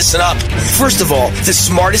 Well, then listen up. First of all, the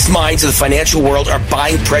smartest minds of the financial world are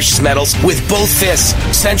buying precious metals with both fists.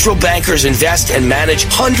 Central bankers invest and manage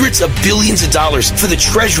hundreds of billions of dollars for the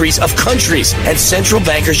treasuries of countries. And central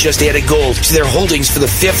bankers just added gold to their holdings for the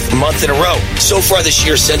 5th month in a row. So far this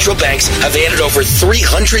year, central banks have added over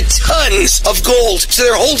 300 tons of gold to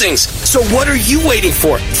their holdings. So what are you waiting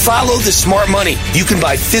for? Follow the smart money. You can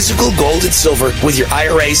buy physical gold and silver with your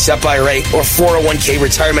IRA, SEP IRA, or 401k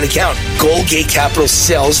retirement account. Goldgate Capital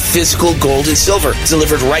sells physical gold and silver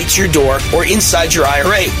delivered right to your door or inside your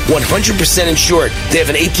IRA. 100% insured. They have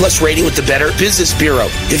an A+ rating with the Better Business Bureau.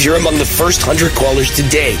 If you're among the first 100 callers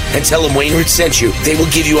today and tell them Wayne Root sent you, they will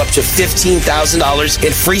give you up to $15,000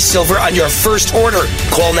 in free silver on your first order.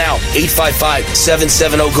 Call now,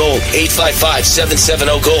 855-770-GOLD.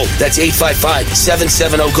 855-770-GOLD. That's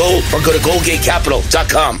 855-770-GOLD. Or go to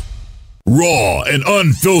GoldgateCapital.com. Raw and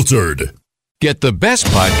unfiltered. Get the best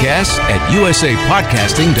podcasts at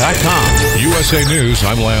usapodcasting.com. USA News,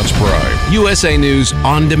 I'm Lance Pry. USA News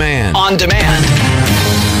On Demand. On demand.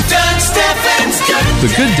 Doug Steffens The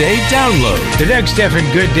Good Day Download. The Doug Steffens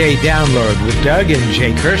Good Day Download with Doug and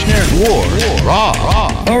Jay Kirshner. War. Raw.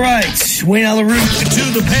 All right, Wayne Allyn.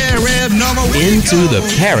 Into the Parabnormal. Into the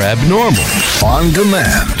Parabnormal. On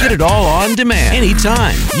demand. Get it all on demand.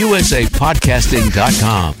 Anytime.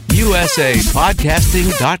 usapodcasting.com.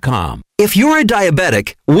 usapodcasting.com. If you're a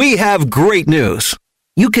diabetic, we have great news.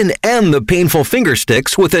 You can end the painful finger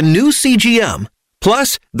sticks with a new CGM.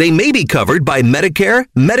 Plus, they may be covered by Medicare,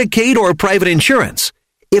 Medicaid, or private insurance.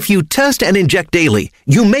 If you test and inject daily,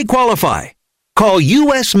 you may qualify. Call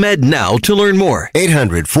US Med now to learn more.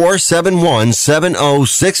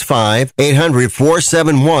 800-471-7065.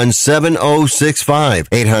 800-471-7065.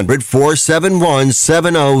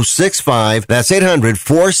 800-471-7065. That's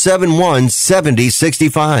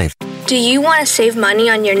 800-471-7065. Do you want to save money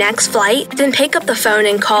on your next flight? Then pick up the phone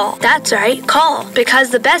and call. That's right, call. Because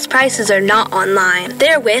the best prices are not online.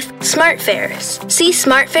 They're with SmartFares. See,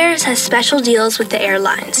 SmartFares has special deals with the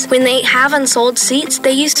airlines. When they have unsold seats,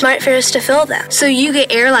 they use SmartFares to fill them. So you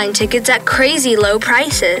get airline tickets at crazy low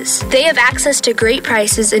prices. They have access to great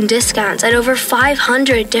prices and discounts at over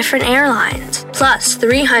 500 different airlines. Plus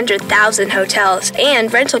 300,000 hotels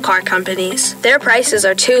and rental car companies. Their prices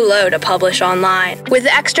are too low to publish online. With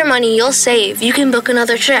the extra money you'll save, you can book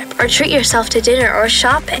another trip or treat yourself to dinner or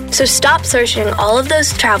shopping. So stop searching all of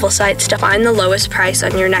those travel sites to find the lowest price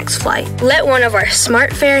on your next flight. Let one of our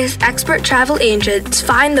SmartFares expert travel agents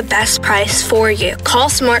find the best price for you. Call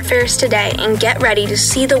SmartFares today and get ready to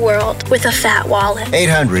see the world with a fat wallet.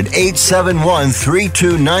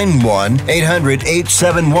 800-871-3291.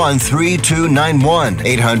 800-871-3291.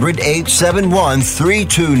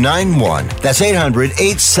 800-871-3291. That's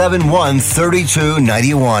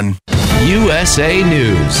 800-871-3291. USA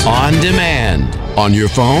News On Demand. On your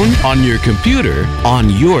phone, on your computer, on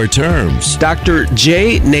your terms. Dr.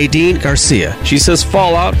 J. Nadine Garcia. She says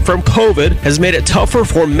fallout from COVID has made it tougher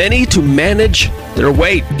for many to manage their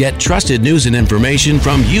weight. Get trusted news and information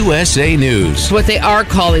from USA News. What they are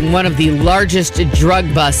calling one of the largest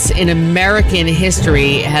drug busts in American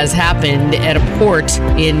history has happened at a port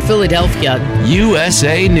in Philadelphia.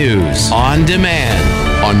 USA News On Demand.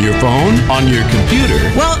 On your phone, on your computer.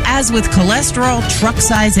 Well, as with cholesterol, truck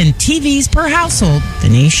size, and TVs per household, the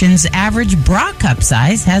nation's average bra cup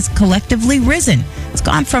size has collectively risen. It's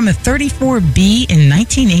gone from a 34B in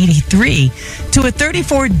 1983 to a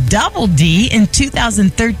 34 double D in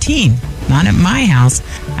 2013. Not at my house.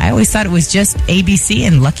 I always thought it was just ABC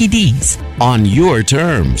and Lucky D's. On your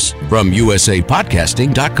terms. From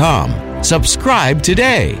usapodcasting.com. Subscribe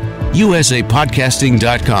today.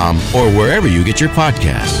 usapodcasting.com or wherever you get your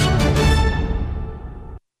podcasts.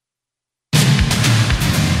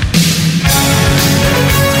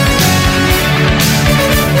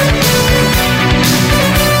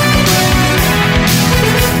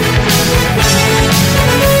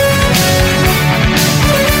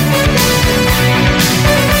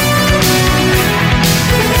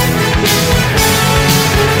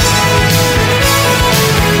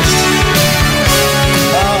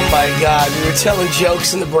 Telling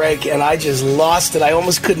jokes in the break, and I just lost it. I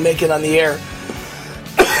almost couldn't make it on the air.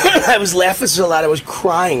 I was laughing so loud I was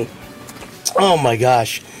crying. Oh my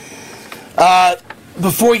gosh.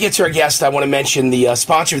 Before we get to our guest, I want to mention the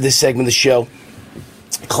sponsor of this segment of the show.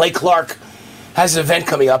 Clay Clark has an event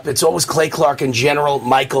coming up. It's always Clay Clark and General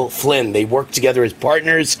Michael Flynn. They work together as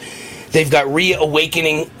partners. They've got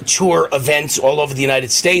Reawakening tour events all over the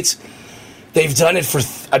United States. They've done it for,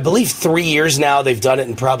 I believe, 3 years now. They've done it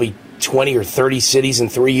in probably 20 or 30 cities in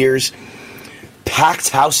 3 years. Packed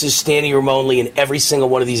houses, standing room only in every single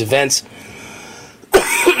one of these events.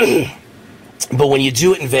 But when you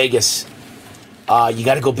do it in Vegas, you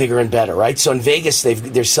got to go bigger and better, right? So in Vegas,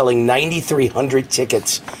 they're selling 9,300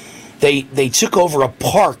 tickets. They took over a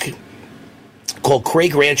park called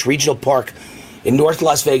Craig Ranch Regional Park in North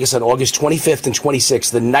Las Vegas on August 25th and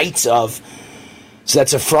 26th, the nights of. So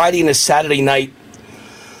that's a Friday and a Saturday night.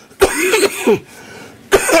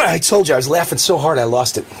 I told you, I was laughing so hard I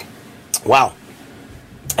lost it. Wow.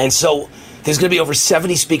 And so there's going to be over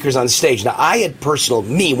 70 speakers on stage. Now, I had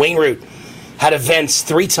Wayne Root, had events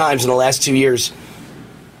 3 times in the last 2 years,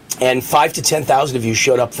 and 5,000 to 10,000 of you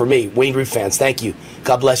showed up for me. Wayne Root fans, thank you.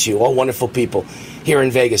 God bless you. All wonderful people here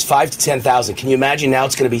in Vegas. 5,000 to 10,000. Can you imagine now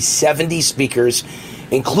it's going to be 70 speakers,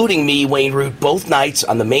 including me, Wayne Root, both nights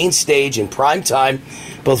on the main stage in prime time,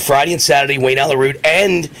 both Friday and Saturday, Wayne Allen Root,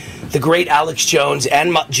 and the great Alex Jones,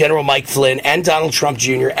 and General Mike Flynn, and Donald Trump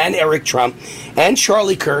Jr., and Eric Trump, and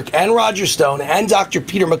Charlie Kirk, and Roger Stone, and Dr.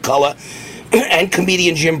 Peter McCullough, and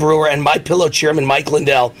comedian Jim Brewer, and My Pillow chairman Mike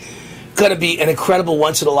Lindell. Going to be an incredible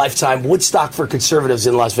once-in-a-lifetime Woodstock for conservatives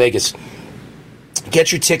in Las Vegas.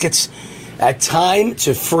 Get your tickets at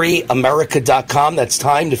timetofreeamerica.com. That's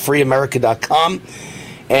timetofreeamerica.com.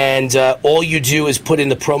 And all you do is put in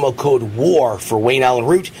the promo code WAR for Wayne Allen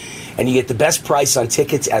Root, and you get the best price on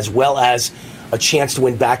tickets as well as a chance to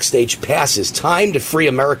win backstage passes.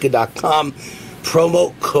 Timetofreeamerica.com.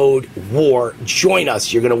 Promo code WAR. Join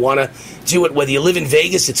us. You're going to want to do it. Whether you live in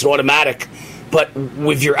Vegas, it's an automatic. But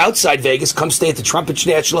if you're outside Vegas, come stay at the Trump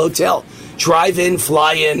International Hotel. Drive in,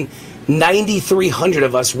 fly in. 9,300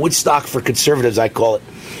 of us. Woodstock for conservatives, I call it.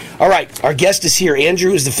 All right. Our guest is here.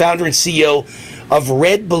 Andrew is the founder and CEO of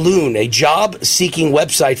Red Balloon, a job-seeking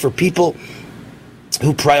website for people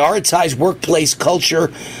who prioritize workplace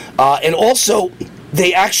culture. And also,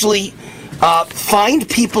 they actually find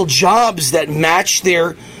people jobs that match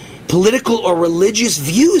their political or religious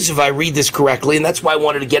views, if I read this correctly, and that's why I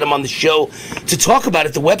wanted to get him on the show to talk about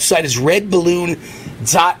it. The website is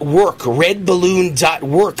redballoon.work,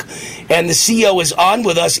 redballoon.work, and the CEO is on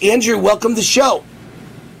with us. Andrew, welcome to the show.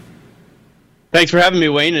 Thanks for having me,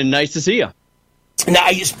 Wayne, and nice to see you. Now,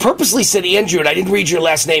 I just purposely said Andrew, and I didn't read your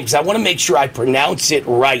last name because I want to make sure I pronounce it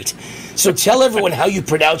right. So tell everyone how you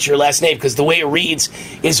pronounce your last name, because the way it reads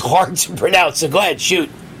is hard to pronounce. So go ahead, shoot.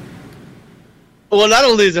 Well, not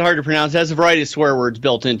only is it hard to pronounce, it has a variety of swear words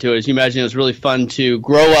built into it. As you imagine, it's really fun to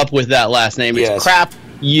grow up with that last name. It's Crap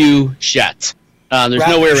You Shet. There's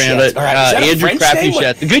no way around it. Right. Andrew Crap You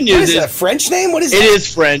Shet. The good news is a French name? What is it? It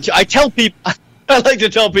is French. I like to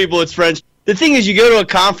tell people it's French. The thing is, you go to a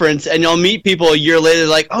conference and you'll meet people a year later,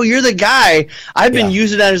 like, oh, you're the guy. I've been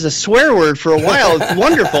using that as a swear word for a while. It's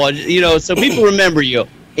wonderful. So people remember you.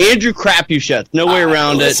 Andrew Crap You Shet. No way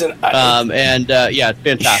around it. It's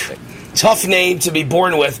fantastic. Tough name to be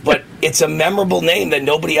born with, but it's a memorable name that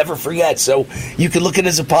nobody ever forgets. So you can look at it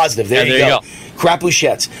as a positive. There you go.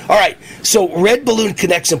 Crapouchettes. All right. So Red Balloon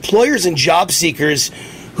connects employers and job seekers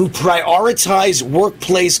who prioritize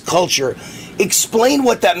workplace culture. Explain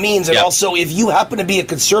what that means. And also, if you happen to be a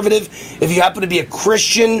conservative, if you happen to be a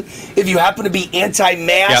Christian, if you happen to be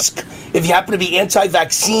anti-mask, if you happen to be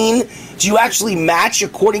anti-vaccine, do you actually match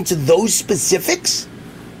according to those specifics?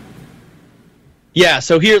 Yeah,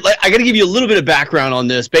 so here, I got to give you a little bit of background on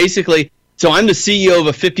this. Basically, so I'm the CEO of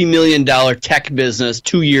a $50 million tech business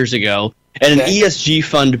 2 years ago, and an ESG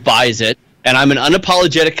fund buys it, and I'm an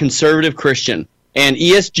unapologetic conservative Christian. And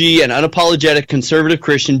ESG and unapologetic conservative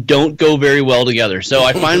Christian don't go very well together. So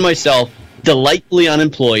I find myself delightfully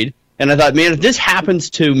unemployed, and I thought, man, if this happens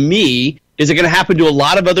to me, is it going to happen to a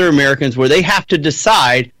lot of other Americans where they have to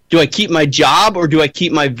decide, do I keep my job or do I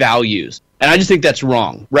keep my values? And I just think that's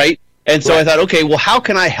wrong, right? And so I thought, okay, well, how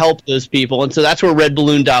can I help those people? And so that's where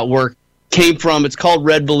redballoon.work came from. It's called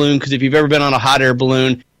Red Balloon because if you've ever been on a hot air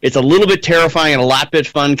balloon, it's a little bit terrifying and a lot bit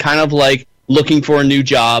fun, kind of like looking for a new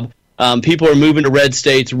job. People are moving to red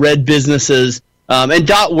states, red businesses,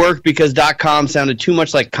 and .work because .com sounded too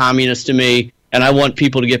much like communist to me, and I want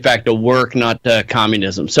people to get back to work, not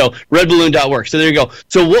communism. So redballoon.work. So there you go.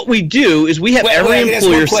 So what we do is we have every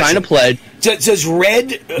employer sign a pledge. Does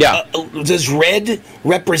red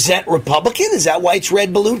represent Republican? Is that why it's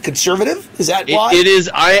Red Balloon? Conservative? Is that why?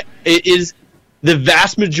 It is the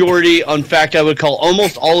vast majority. In fact, I would call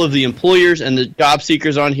almost all of the employers and the job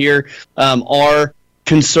seekers on here are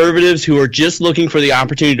conservatives who are just looking for the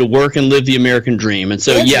opportunity to work and live the American dream. And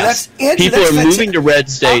so, Andrew, people are moving to red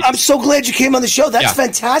states. I'm so glad you came on the show. That's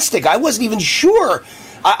fantastic. I wasn't even sure.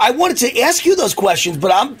 I wanted to ask you those questions,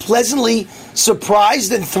 but I'm pleasantly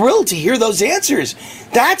surprised and thrilled to hear those answers.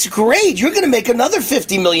 That's great. You're going to make another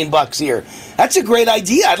 $50 million here. That's a great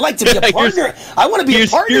idea. I'd like to be a partner. I want to be a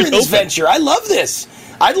partner in this venture. I love this.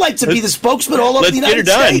 I'd like to be the spokesman all over the United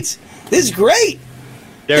States. This is great.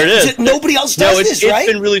 There it is. Nobody else does this, right?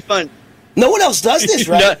 It's been really fun. No one else does this,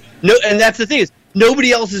 right? No, and that's the thing is,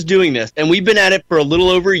 nobody else is doing this. And we've been at it for a little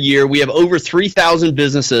over a year. We have over 3,000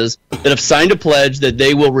 businesses that have signed a pledge that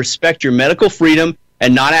they will respect your medical freedom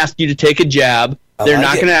and not ask you to take a jab. They're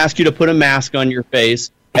not going to ask you to put a mask on your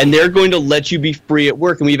face. And they're going to let you be free at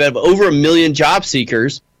work. And we've had over 1 million job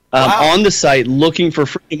seekers on the site looking for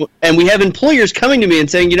freedom. And we have employers coming to me and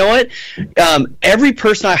saying, you know what? Every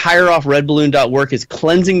person I hire off redballoon.work is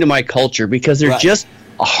cleansing to my culture because they're just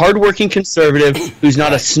a hardworking conservative who's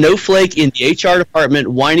not a snowflake in the HR department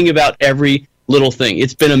whining about every little thing.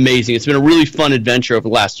 It's been amazing. It's been a really fun adventure over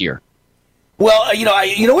the last year. Well, you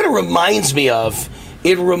know what it reminds me of?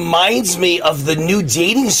 It reminds me of the new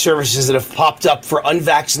dating services that have popped up for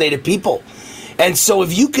unvaccinated people. And so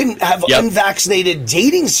if you can have unvaccinated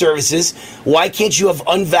dating services, why can't you have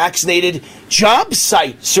unvaccinated job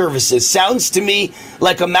site services? Sounds to me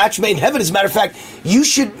like a match made in heaven. As a matter of fact, you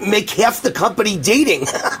should make half the company dating.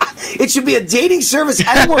 It should be a dating service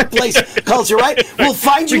and workplace culture, right? We'll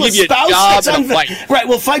find you a spouse that's right.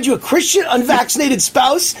 We'll find you a Christian unvaccinated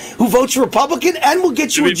spouse who votes Republican, and we'll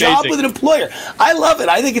get you a job with an employer. I love it.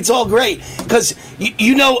 I think it's all great because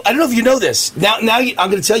you know. I don't know if you know this. Now I'm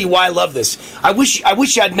going to tell you why I love this. I wish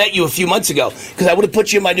I'd met you a few months ago because I would have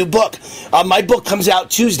put you in my new book. My book comes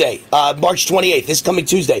out Tuesday, March 28th, this coming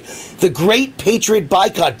Tuesday. The Great Patriot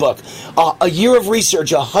Boycott book. A year of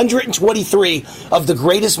research, 123 of the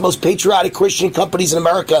greatest, most patriotic Christian companies in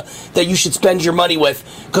America that you should spend your money with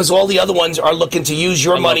because all the other ones are looking to use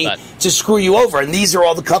your money to screw you over. And these are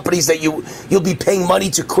all the companies that you'll be paying money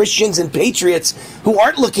to Christians and patriots who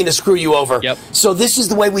aren't looking to screw you over. So this is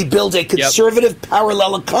the way we build a conservative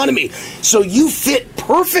parallel economy. So you fit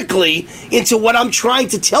perfectly into what I'm trying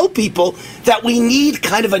to tell people, that we need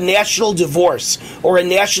kind of a national divorce or a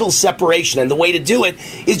national separation. And the way to do it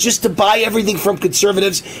is just to buy everything from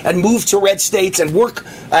conservatives and move to red states and work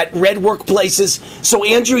at red workplaces. So,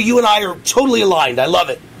 Andrew, you and I are totally aligned. I love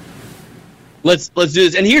it. Let's do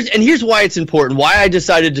this. And here's why it's important. Why I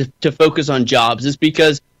decided to focus on jobs is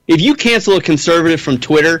because if you cancel a conservative from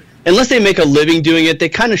Twitter, unless they make a living doing it, they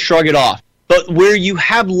kind of shrug it off. But where you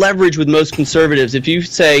have leverage with most conservatives, if you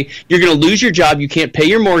say you're going to lose your job, you can't pay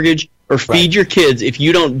your mortgage or feed your kids if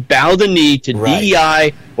you don't bow the knee to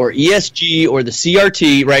DEI or ESG or the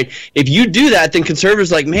CRT, right? If you do that, then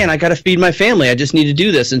conservatives are like, man, I got to feed my family. I just need to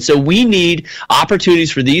do this. And so we need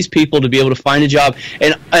opportunities for these people to be able to find a job.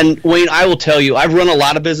 And Wayne, I will tell you, I've run a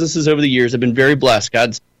lot of businesses over the years. I've been very blessed.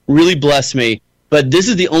 God's really blessed me. But this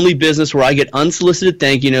is the only business where I get unsolicited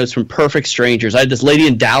thank you notes from perfect strangers. I had this lady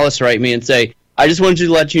in Dallas write me and say, I just wanted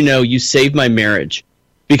to let you know you saved my marriage.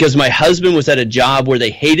 Because my husband was at a job where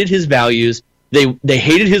they hated his values, they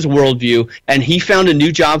hated his worldview, and he found a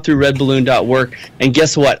new job through redballoon.work. And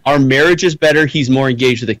guess what? Our marriage is better. He's more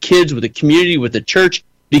engaged with the kids, with the community, with the church.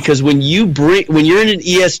 Because when you're in an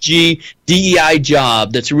ESG, DEI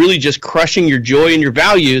job that's really just crushing your joy and your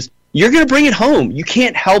values, you're going to bring it home. You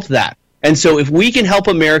can't help that. And so if we can help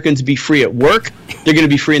Americans be free at work, they're going to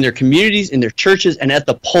be free in their communities, in their churches, and at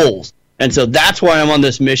the polls. And so that's why I'm on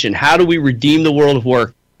this mission. How do we redeem the world of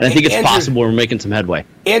work? And I think it's possible. We're making some headway.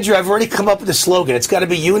 Andrew, I've already come up with a slogan. It's got to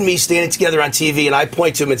be you and me standing together on TV, and I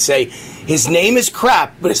point to him and say, his name is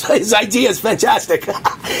crap, but his idea is fantastic.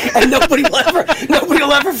 And nobody will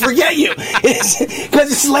ever forget you. Because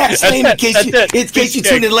his last name, in case you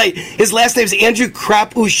tuned in late, his last name is Andrew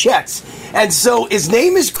Crap-Uschetz. And so his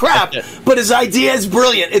name is crap, but his idea is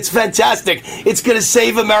brilliant. It's fantastic. It's going to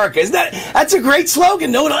save America. That's a great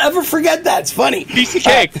slogan. No one will ever forget that. It's funny. Piece of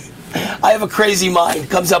cake. I have a crazy mind.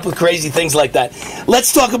 Comes up with crazy things like that.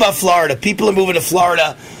 Let's talk about Florida. People are moving to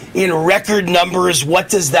Florida in record numbers. What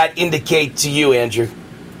does that indicate to you, Andrew?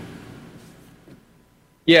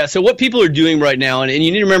 Yeah, so what people are doing right now, and you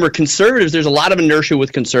need to remember, conservatives, there's a lot of inertia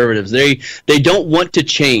with conservatives. They don't want to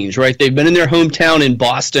change, right? They've been in their hometown in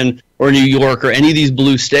Boston or New York or any of these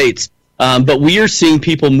blue states. But we are seeing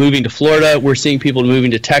people moving to Florida. We're seeing people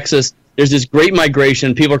moving to Texas. There's this great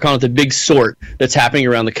migration. People are calling it the big sort that's happening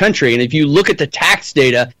around the country. And if you look at the tax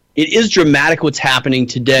data, it is dramatic what's happening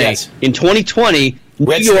today. Yes. In 2020,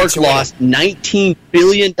 New York lost $19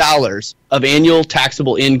 billion of annual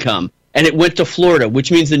taxable income, and it went to Florida,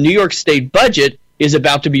 which means the New York state budget is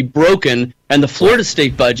about to be broken, and the Florida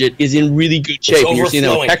state budget is in really good shape. And you're seeing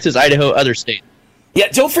that with Texas, Idaho, other states. Yeah,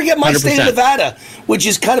 don't forget my 100%. State of Nevada, which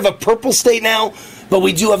is kind of a purple state now, but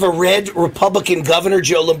we do have a red Republican governor,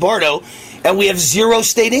 Joe Lombardo, and we have zero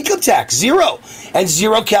state income tax, zero, and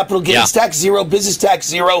zero capital gains tax, zero business tax,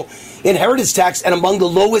 zero inheritance tax, and among the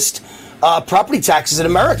lowest property taxes in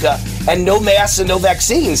America. and no masks and no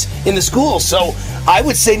vaccines in the schools. So I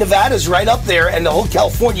would say Nevada's right up there, and the whole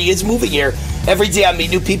California is moving here. Every day I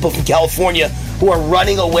meet new people from California who are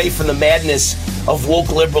running away from the madness of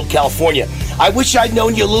woke liberal California. I wish I'd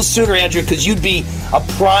known you a little sooner, Andrew, because you'd be a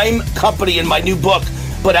prime company in my new book.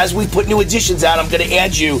 But as we put new editions out, I'm going to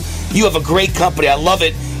add you. You have a great company. I love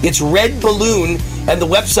it. It's Red Balloon, and the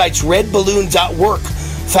website's redballoon.work.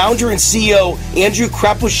 Founder and CEO Andrew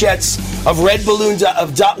Krapushetz of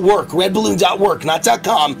redballoon.work, redballoon.work, not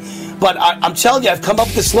 .com. But I'm telling you, I've come up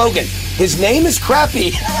with the slogan. His name is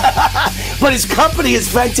crappy, but his company is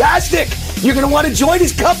fantastic. You're going to want to join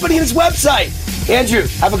his company and his website. Andrew,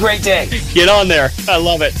 have a great day. Get on there. I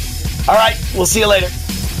love it. All right, we'll see you later.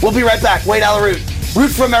 We'll be right back. Wayne Allyn Root,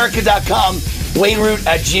 rootforamerica.com,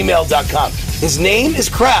 wayneroot@gmail.com. His name is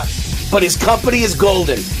crap, but his company is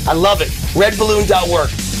golden. I love it. Redballoon.work.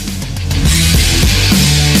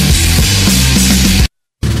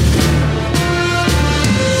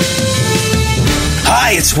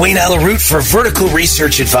 Hi, it's Wayne Allyn Root for Vertical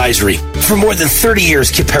Research Advisory. For more than 30 years,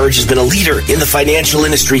 Kip Herridge has been a leader in the financial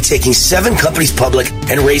industry, taking 7 companies public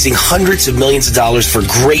and raising hundreds of millions of dollars for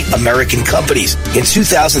great American companies. In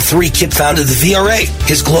 2003, Kip founded the VRA,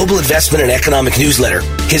 his global investment and economic newsletter.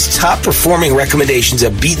 His top-performing recommendations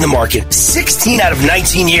have beaten the market 16 out of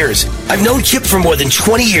 19 years. I've known Kip for more than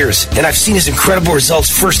 20 years, and I've seen his incredible results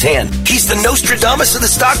firsthand. He's the Nostradamus of the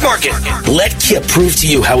stock market. Let Kip prove to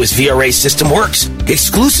you how his VRA system works.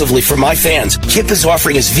 Exclusively for my fans, Kip is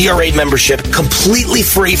offering his VRA membership completely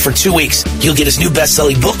free for 2 weeks. You'll get his new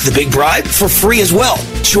best-selling book, The Big Bribe, for free as well.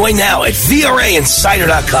 Join now at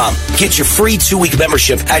VRAinsider.com. Get your free 2-week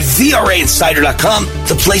membership at VRAinsider.com,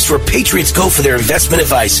 the place where patriots go for their investment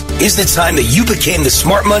advice. Isn't it time that you became the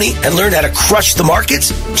smart money and learned how to crush the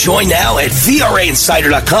markets? Join now at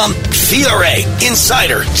VRAinsider.com,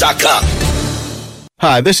 VRAinsider.com.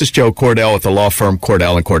 Hi, this is Joe Cordell with the law firm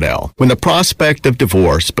Cordell & Cordell. When the prospect of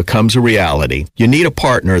divorce becomes a reality, you need a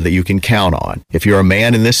partner that you can count on. If you're a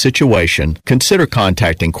man in this situation, consider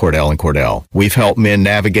contacting Cordell & Cordell. We've helped men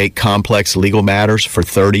navigate complex legal matters for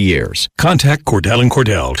 30 years. Contact Cordell &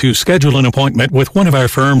 Cordell to schedule an appointment with one of our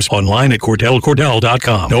firms online at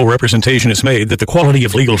CordellCordell.com. No representation is made that the quality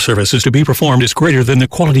of legal services to be performed is greater than the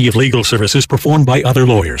quality of legal services performed by other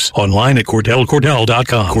lawyers. Online at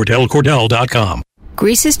CordellCordell.com. CordellCordell.com.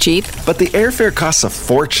 Greece is cheap. But the airfare costs a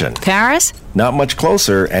fortune. Paris? Not much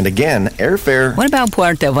closer, and again, airfare... What about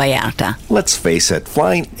Puerto Vallarta? Let's face it,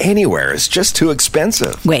 flying anywhere is just too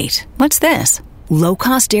expensive. Wait, what's this?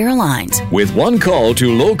 Low-cost airlines. With one call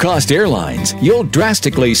to low-cost airlines, you'll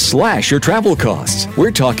drastically slash your travel costs.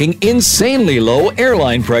 We're talking insanely low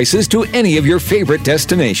airline prices to any of your favorite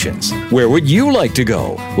destinations. Where would you like to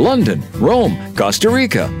go? London, Rome, Costa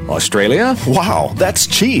Rica, Australia? Wow, that's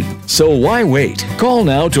cheap. So why wait? Call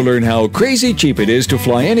now to learn how crazy cheap it is to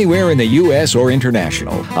fly anywhere in the U.S. or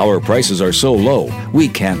international. Our prices are so low, we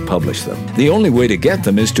can't publish them. The only way to get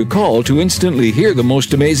them is to call to instantly hear the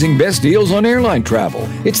most amazing best deals on airline travel.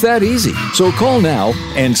 It's that easy. So call now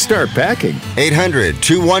and start packing.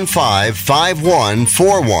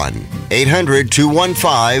 800-215-5141.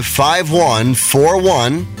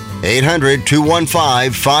 800-215-5141.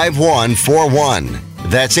 800-215-5141.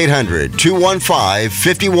 That's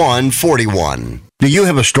 800-215-5141. Do you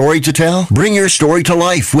have a story to tell? Bring your story to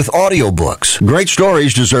life with audiobooks. Great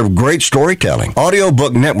stories deserve great storytelling.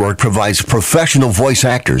 Audiobook Network provides professional voice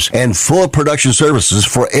actors and full production services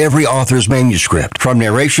for every author's manuscript. From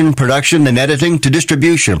narration, production, and editing to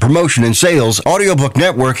distribution, promotion, and sales, Audiobook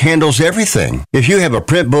Network handles everything. If you have a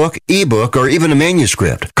print book, ebook, or even a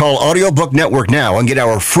manuscript, call Audiobook Network now and get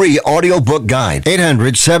our free audiobook guide.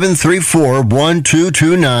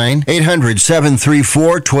 800-734-1229.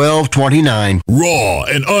 800-734-1229. Raw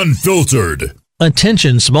and unfiltered.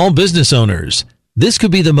 Attention small business owners. This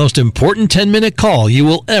could be the most important 10-minute call you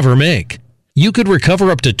will ever make. You could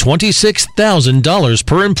recover up to $26,000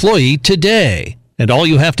 per employee today. And all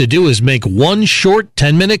you have to do is make one short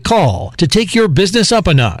 10-minute call to take your business up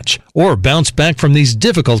a notch or bounce back from these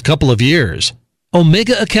difficult couple of years.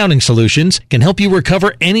 Omega Accounting Solutions can help you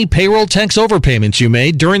recover any payroll tax overpayments you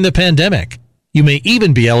made during the pandemic. You may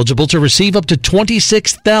even be eligible to receive up to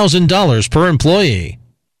 $26,000 per employee.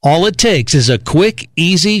 All it takes is a quick,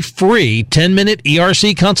 easy, free 10-minute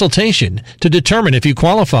ERC consultation to determine if you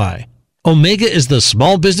qualify. Omega is the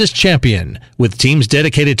small business champion with teams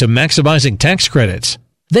dedicated to maximizing tax credits.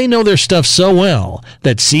 They know their stuff so well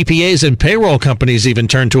that CPAs and payroll companies even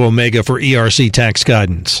turn to Omega for ERC tax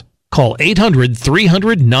guidance. Call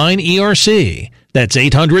 800-300-9ERC. That's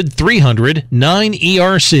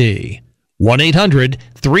 800-300-9ERC.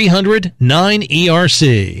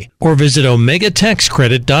 1-800-300-9ERC or visit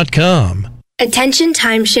OmegaTaxCredit.com. Attention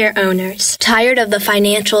timeshare owners. Tired of the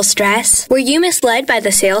financial stress? Were you misled by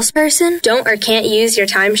the salesperson? Don't or can't use your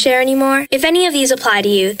timeshare anymore? If any of these apply to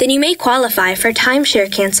you, then you may qualify for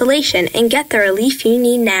timeshare cancellation and get the relief you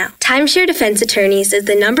need now. Timeshare Defense Attorneys is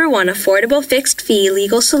the #1 affordable fixed fee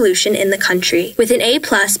legal solution in the country with an A+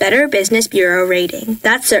 Better Business Bureau rating.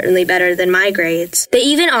 That's certainly better than my grades. They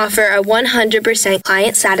even offer a 100%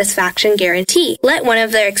 client satisfaction guarantee. Let one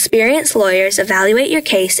of their experienced lawyers evaluate your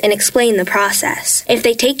case and explain the process. If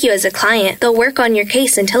they take you as a client, they'll work on your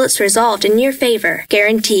case until it's resolved in your favor,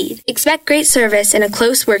 guaranteed. Expect great service and a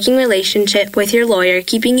close working relationship with your lawyer,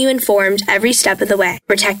 keeping you informed every step of the way,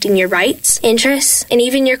 protecting your rights, interests, and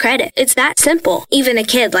even your credit. It's that simple. Even a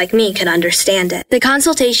kid like me could understand it. The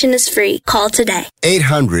consultation is free. Call today.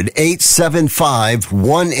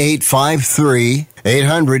 800-875-1853.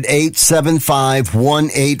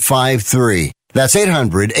 800-875-1853. That's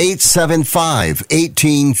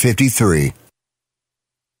 800-875-1853.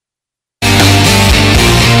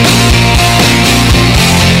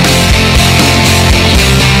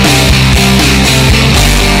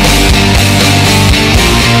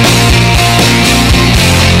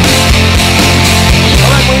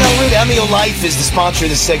 Amio Life is the sponsor of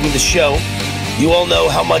this segment of the show. You all know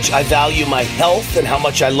how much I value my health and how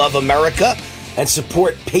much I love America and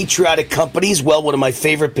support patriotic companies. Well, one of my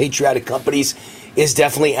favorite patriotic companies is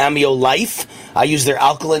definitely Amio Life. I use their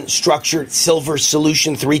alkaline structured silver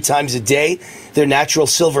solution 3 times a day. Their natural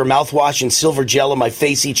silver mouthwash and silver gel on my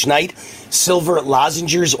face each night. Silver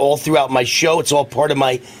lozenges all throughout my show. It's all part of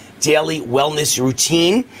my daily wellness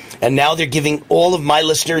routine. And now they're giving all of my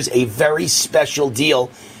listeners a very special deal.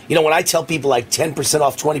 You know, when I tell people like 10%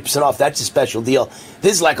 off, 20% off, that's a special deal.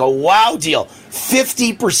 This is like a wow deal.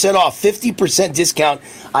 50% off, 50% discount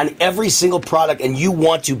on every single product. And you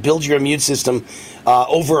want to build your immune system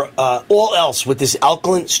over all else with this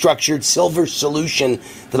alkaline structured silver solution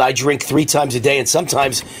that I drink 3 times a day. And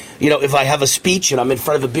sometimes, you know, if I have a speech and I'm in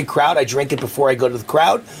front of a big crowd, I drink it before I go to the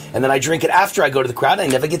crowd. And then I drink it after I go to the crowd. And I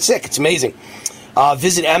never get sick. It's amazing.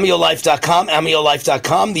 Visit AmioLife.com,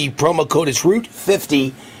 AmioLife.com. The promo code is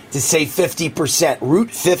Root50 to save 50%.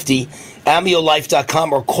 Root50,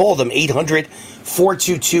 AmioLife.com, or call them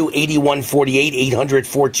 800-422-8148,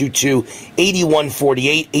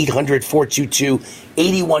 800-422-8148,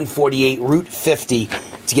 800-422-8148, Root50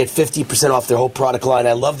 to get 50% off their whole product line.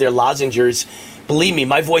 I love their lozenges. Believe me,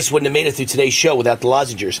 my voice wouldn't have made it through today's show without the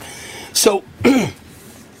lozenges. So, a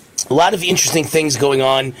lot of interesting things going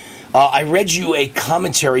on. I read you a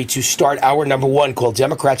commentary to start hour number 1 called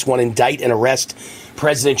Democrats Want to Indict and Arrest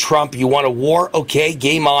President Trump. You want a war? Okay,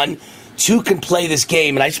 game on. 2 can play this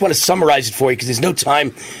game. And I just want to summarize it for you because there's no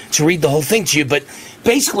time to read the whole thing to you. But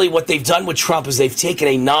basically what they've done with Trump is they've taken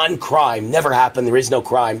a non-crime. Never happened. There is no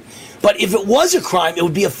crime. But if it was a crime, it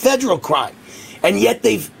would be a federal crime. And yet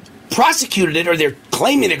they've prosecuted it, or they're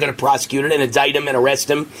claiming they're going to prosecute it and indict him and arrest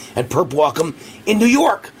him and perp walk him in New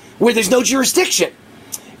York, where there's no jurisdiction.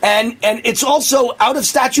 And it's also out of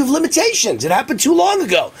statute of limitations. It happened too long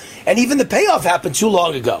ago. And even the payoff happened too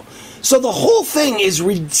long ago. So the whole thing is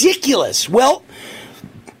ridiculous. Well,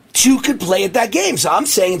 2 could play at that game. So I'm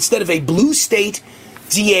saying instead of a blue state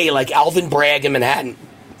DA like Alvin Bragg in Manhattan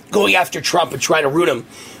going after Trump and trying to root him,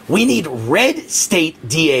 we need red state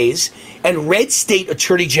DAs and red state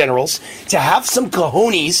attorney generals to have some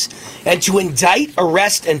cojones and to indict,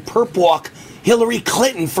 arrest, and perp walk Hillary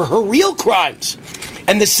Clinton for her real crimes.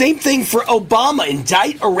 And the same thing for Obama.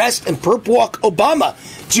 Indict, arrest, and perp walk Obama.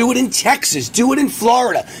 Do it in Texas. Do it in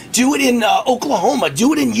Florida. Do it in Oklahoma.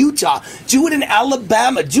 Do it in Utah. Do it in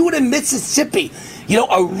Alabama. Do it in Mississippi. You know,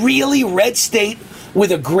 a really red state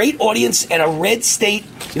with a great audience and a red state,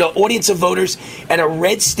 you know, audience of voters and a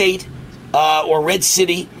red state or red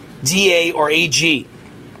city DA or AG.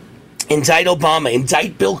 Indict Obama,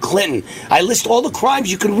 indict Bill Clinton. I list all the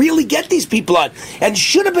crimes you can really get these people on and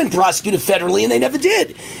should have been prosecuted federally, and they never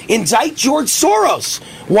did. Indict George Soros.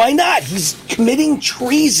 Why not? He's committing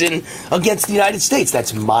treason against the United States.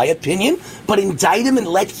 That's my opinion, but indict him and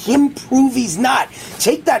let him prove he's not.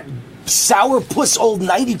 Take that sourpuss old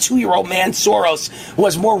 92-year-old man Soros, who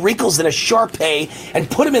has more wrinkles than a Shar-Pei,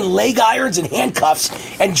 and put him in leg irons and handcuffs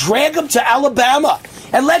and drag him to Alabama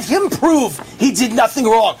and let him prove he did nothing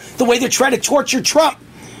wrong, the way they're trying to torture Trump.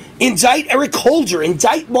 Indict Eric Holder.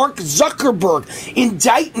 Indict Mark Zuckerberg.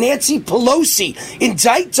 Indict Nancy Pelosi.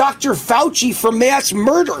 Indict Dr. Fauci for mass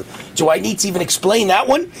murder. Do I need to even explain that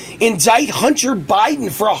one? Indict Hunter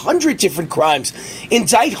Biden for 100 different crimes.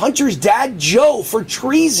 Indict Hunter's dad, Joe, for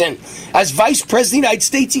treason. As Vice President of the United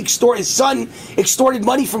States, his son extorted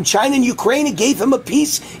money from China and Ukraine and gave him a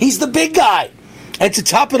piece. He's the big guy. And to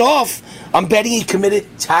top it off, I'm betting he committed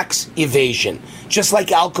tax evasion. Just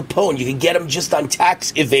like Al Capone, you can get him just on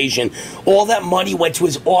tax evasion. All that money went to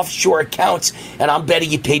his offshore accounts, and I'm betting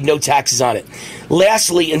he paid no taxes on it.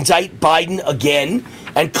 Lastly, indict Biden again,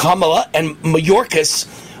 and Kamala, and Mayorkas.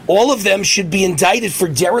 All of them should be indicted for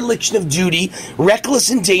dereliction of duty,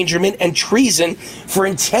 reckless endangerment, and treason for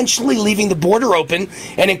intentionally leaving the border open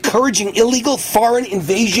and encouraging illegal foreign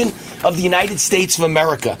invasion of the United States of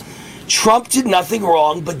America. Trump did nothing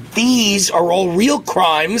wrong, but these are all real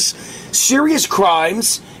crimes, serious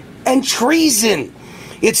crimes, and treason.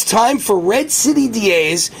 It's time for red city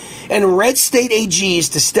DAs and red state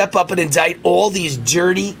AGs to step up and indict all these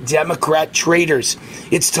dirty Democrat traitors.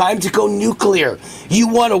 It's time to go nuclear. You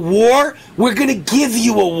want a war? We're going to give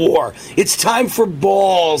you a war. It's time for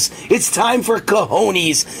balls. It's time for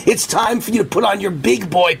cojones. It's time for you to put on your big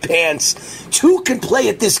boy pants. Two can play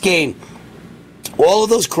at this game. All of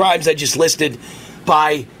those crimes I just listed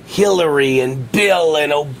by Hillary and Bill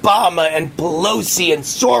and Obama and Pelosi and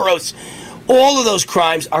Soros, all of those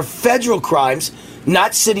crimes are federal crimes,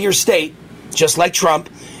 not city or state, just like Trump.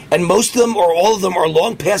 And most of them or all of them are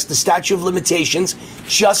long past the statute of limitations,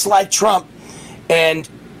 just like Trump. And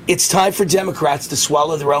it's time for Democrats to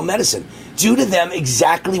swallow their own medicine. Do to them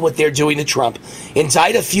exactly what they're doing to Trump.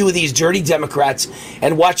 Indict a few of these dirty Democrats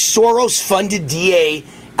and watch Soros-funded DA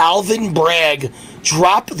Alvin Bragg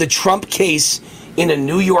drop the Trump case in a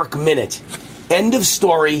New York minute. End of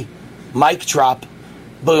story. Mic drop.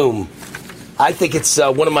 Boom. I think it's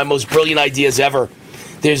one of my most brilliant ideas ever.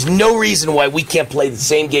 There's no reason why we can't play the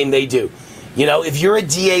same game they do. You know, if you're a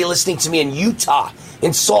DA listening to me in Utah,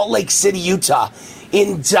 in Salt Lake City, Utah,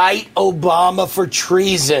 indict Obama for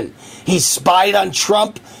treason. He spied on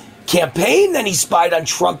Trump campaign, then he spied on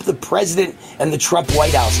Trump, the president, and the Trump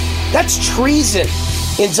White House. That's treason.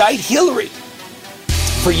 Indict Hillary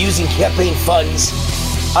for using campaign funds.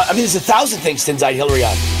 There's 1,000 things to indict Hillary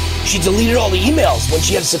on. She deleted all the emails when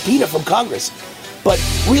she had a subpoena from Congress. But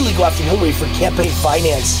really go after Hillary for campaign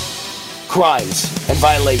finance crimes and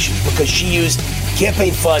violations because she used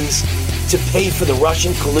campaign funds to pay for the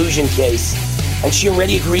Russian collusion case. And she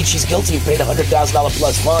already agreed she's guilty and paid a $100,000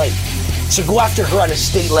 plus fine. So go after her on a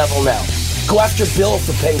state level now. Go after Bill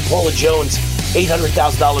for paying Paula Jones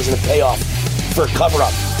 $800,000 in a payoff for a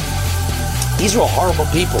cover-up. These are all horrible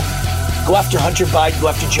people. Go after Hunter Biden, go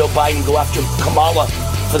after Joe Biden, go after Kamala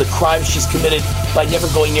for the crimes she's committed by never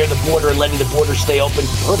going near the border and letting the border stay open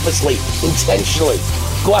purposely, intentionally.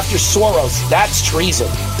 Go after Soros. That's treason.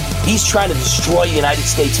 He's trying to destroy the United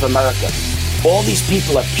States of America. All these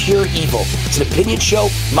people are pure evil. It's an opinion show.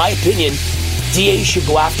 My opinion, DAs should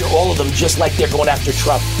go after all of them just like they're going after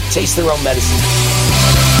Trump. Taste their own medicine.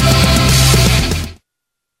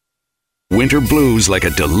 Winter blues like a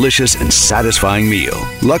delicious and satisfying meal.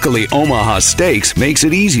 Luckily, Omaha Steaks makes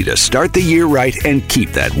it easy to start the year right and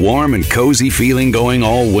keep that warm and cozy feeling going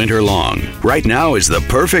all winter long. Right now is the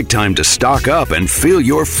perfect time to stock up and fill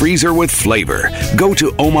your freezer with flavor. Go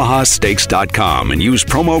to omahasteaks.com and use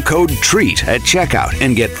promo code TREAT at checkout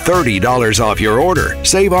and get $30 off your order.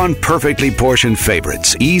 Save on perfectly portioned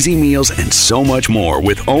favorites, easy meals, and so much more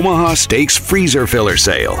with Omaha Steaks Freezer Filler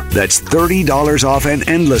Sale. That's $30 off an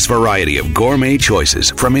endless variety of gourmet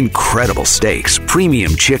choices from incredible steaks,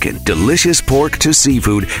 premium chicken, delicious pork to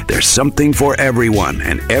seafood. There's something for everyone,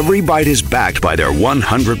 and every bite is backed by their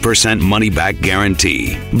 100% money-back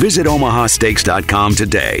guarantee. Visit omahasteaks.com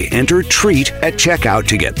today. Enter TREAT at checkout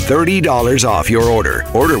to get $30 off your order.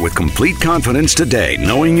 Order with complete confidence today,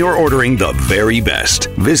 knowing you're ordering the very best.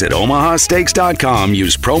 Visit omahasteaks.com.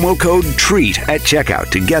 Use promo code TREAT at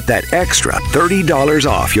checkout to get that extra $30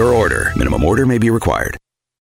 off your order. Minimum order may be required.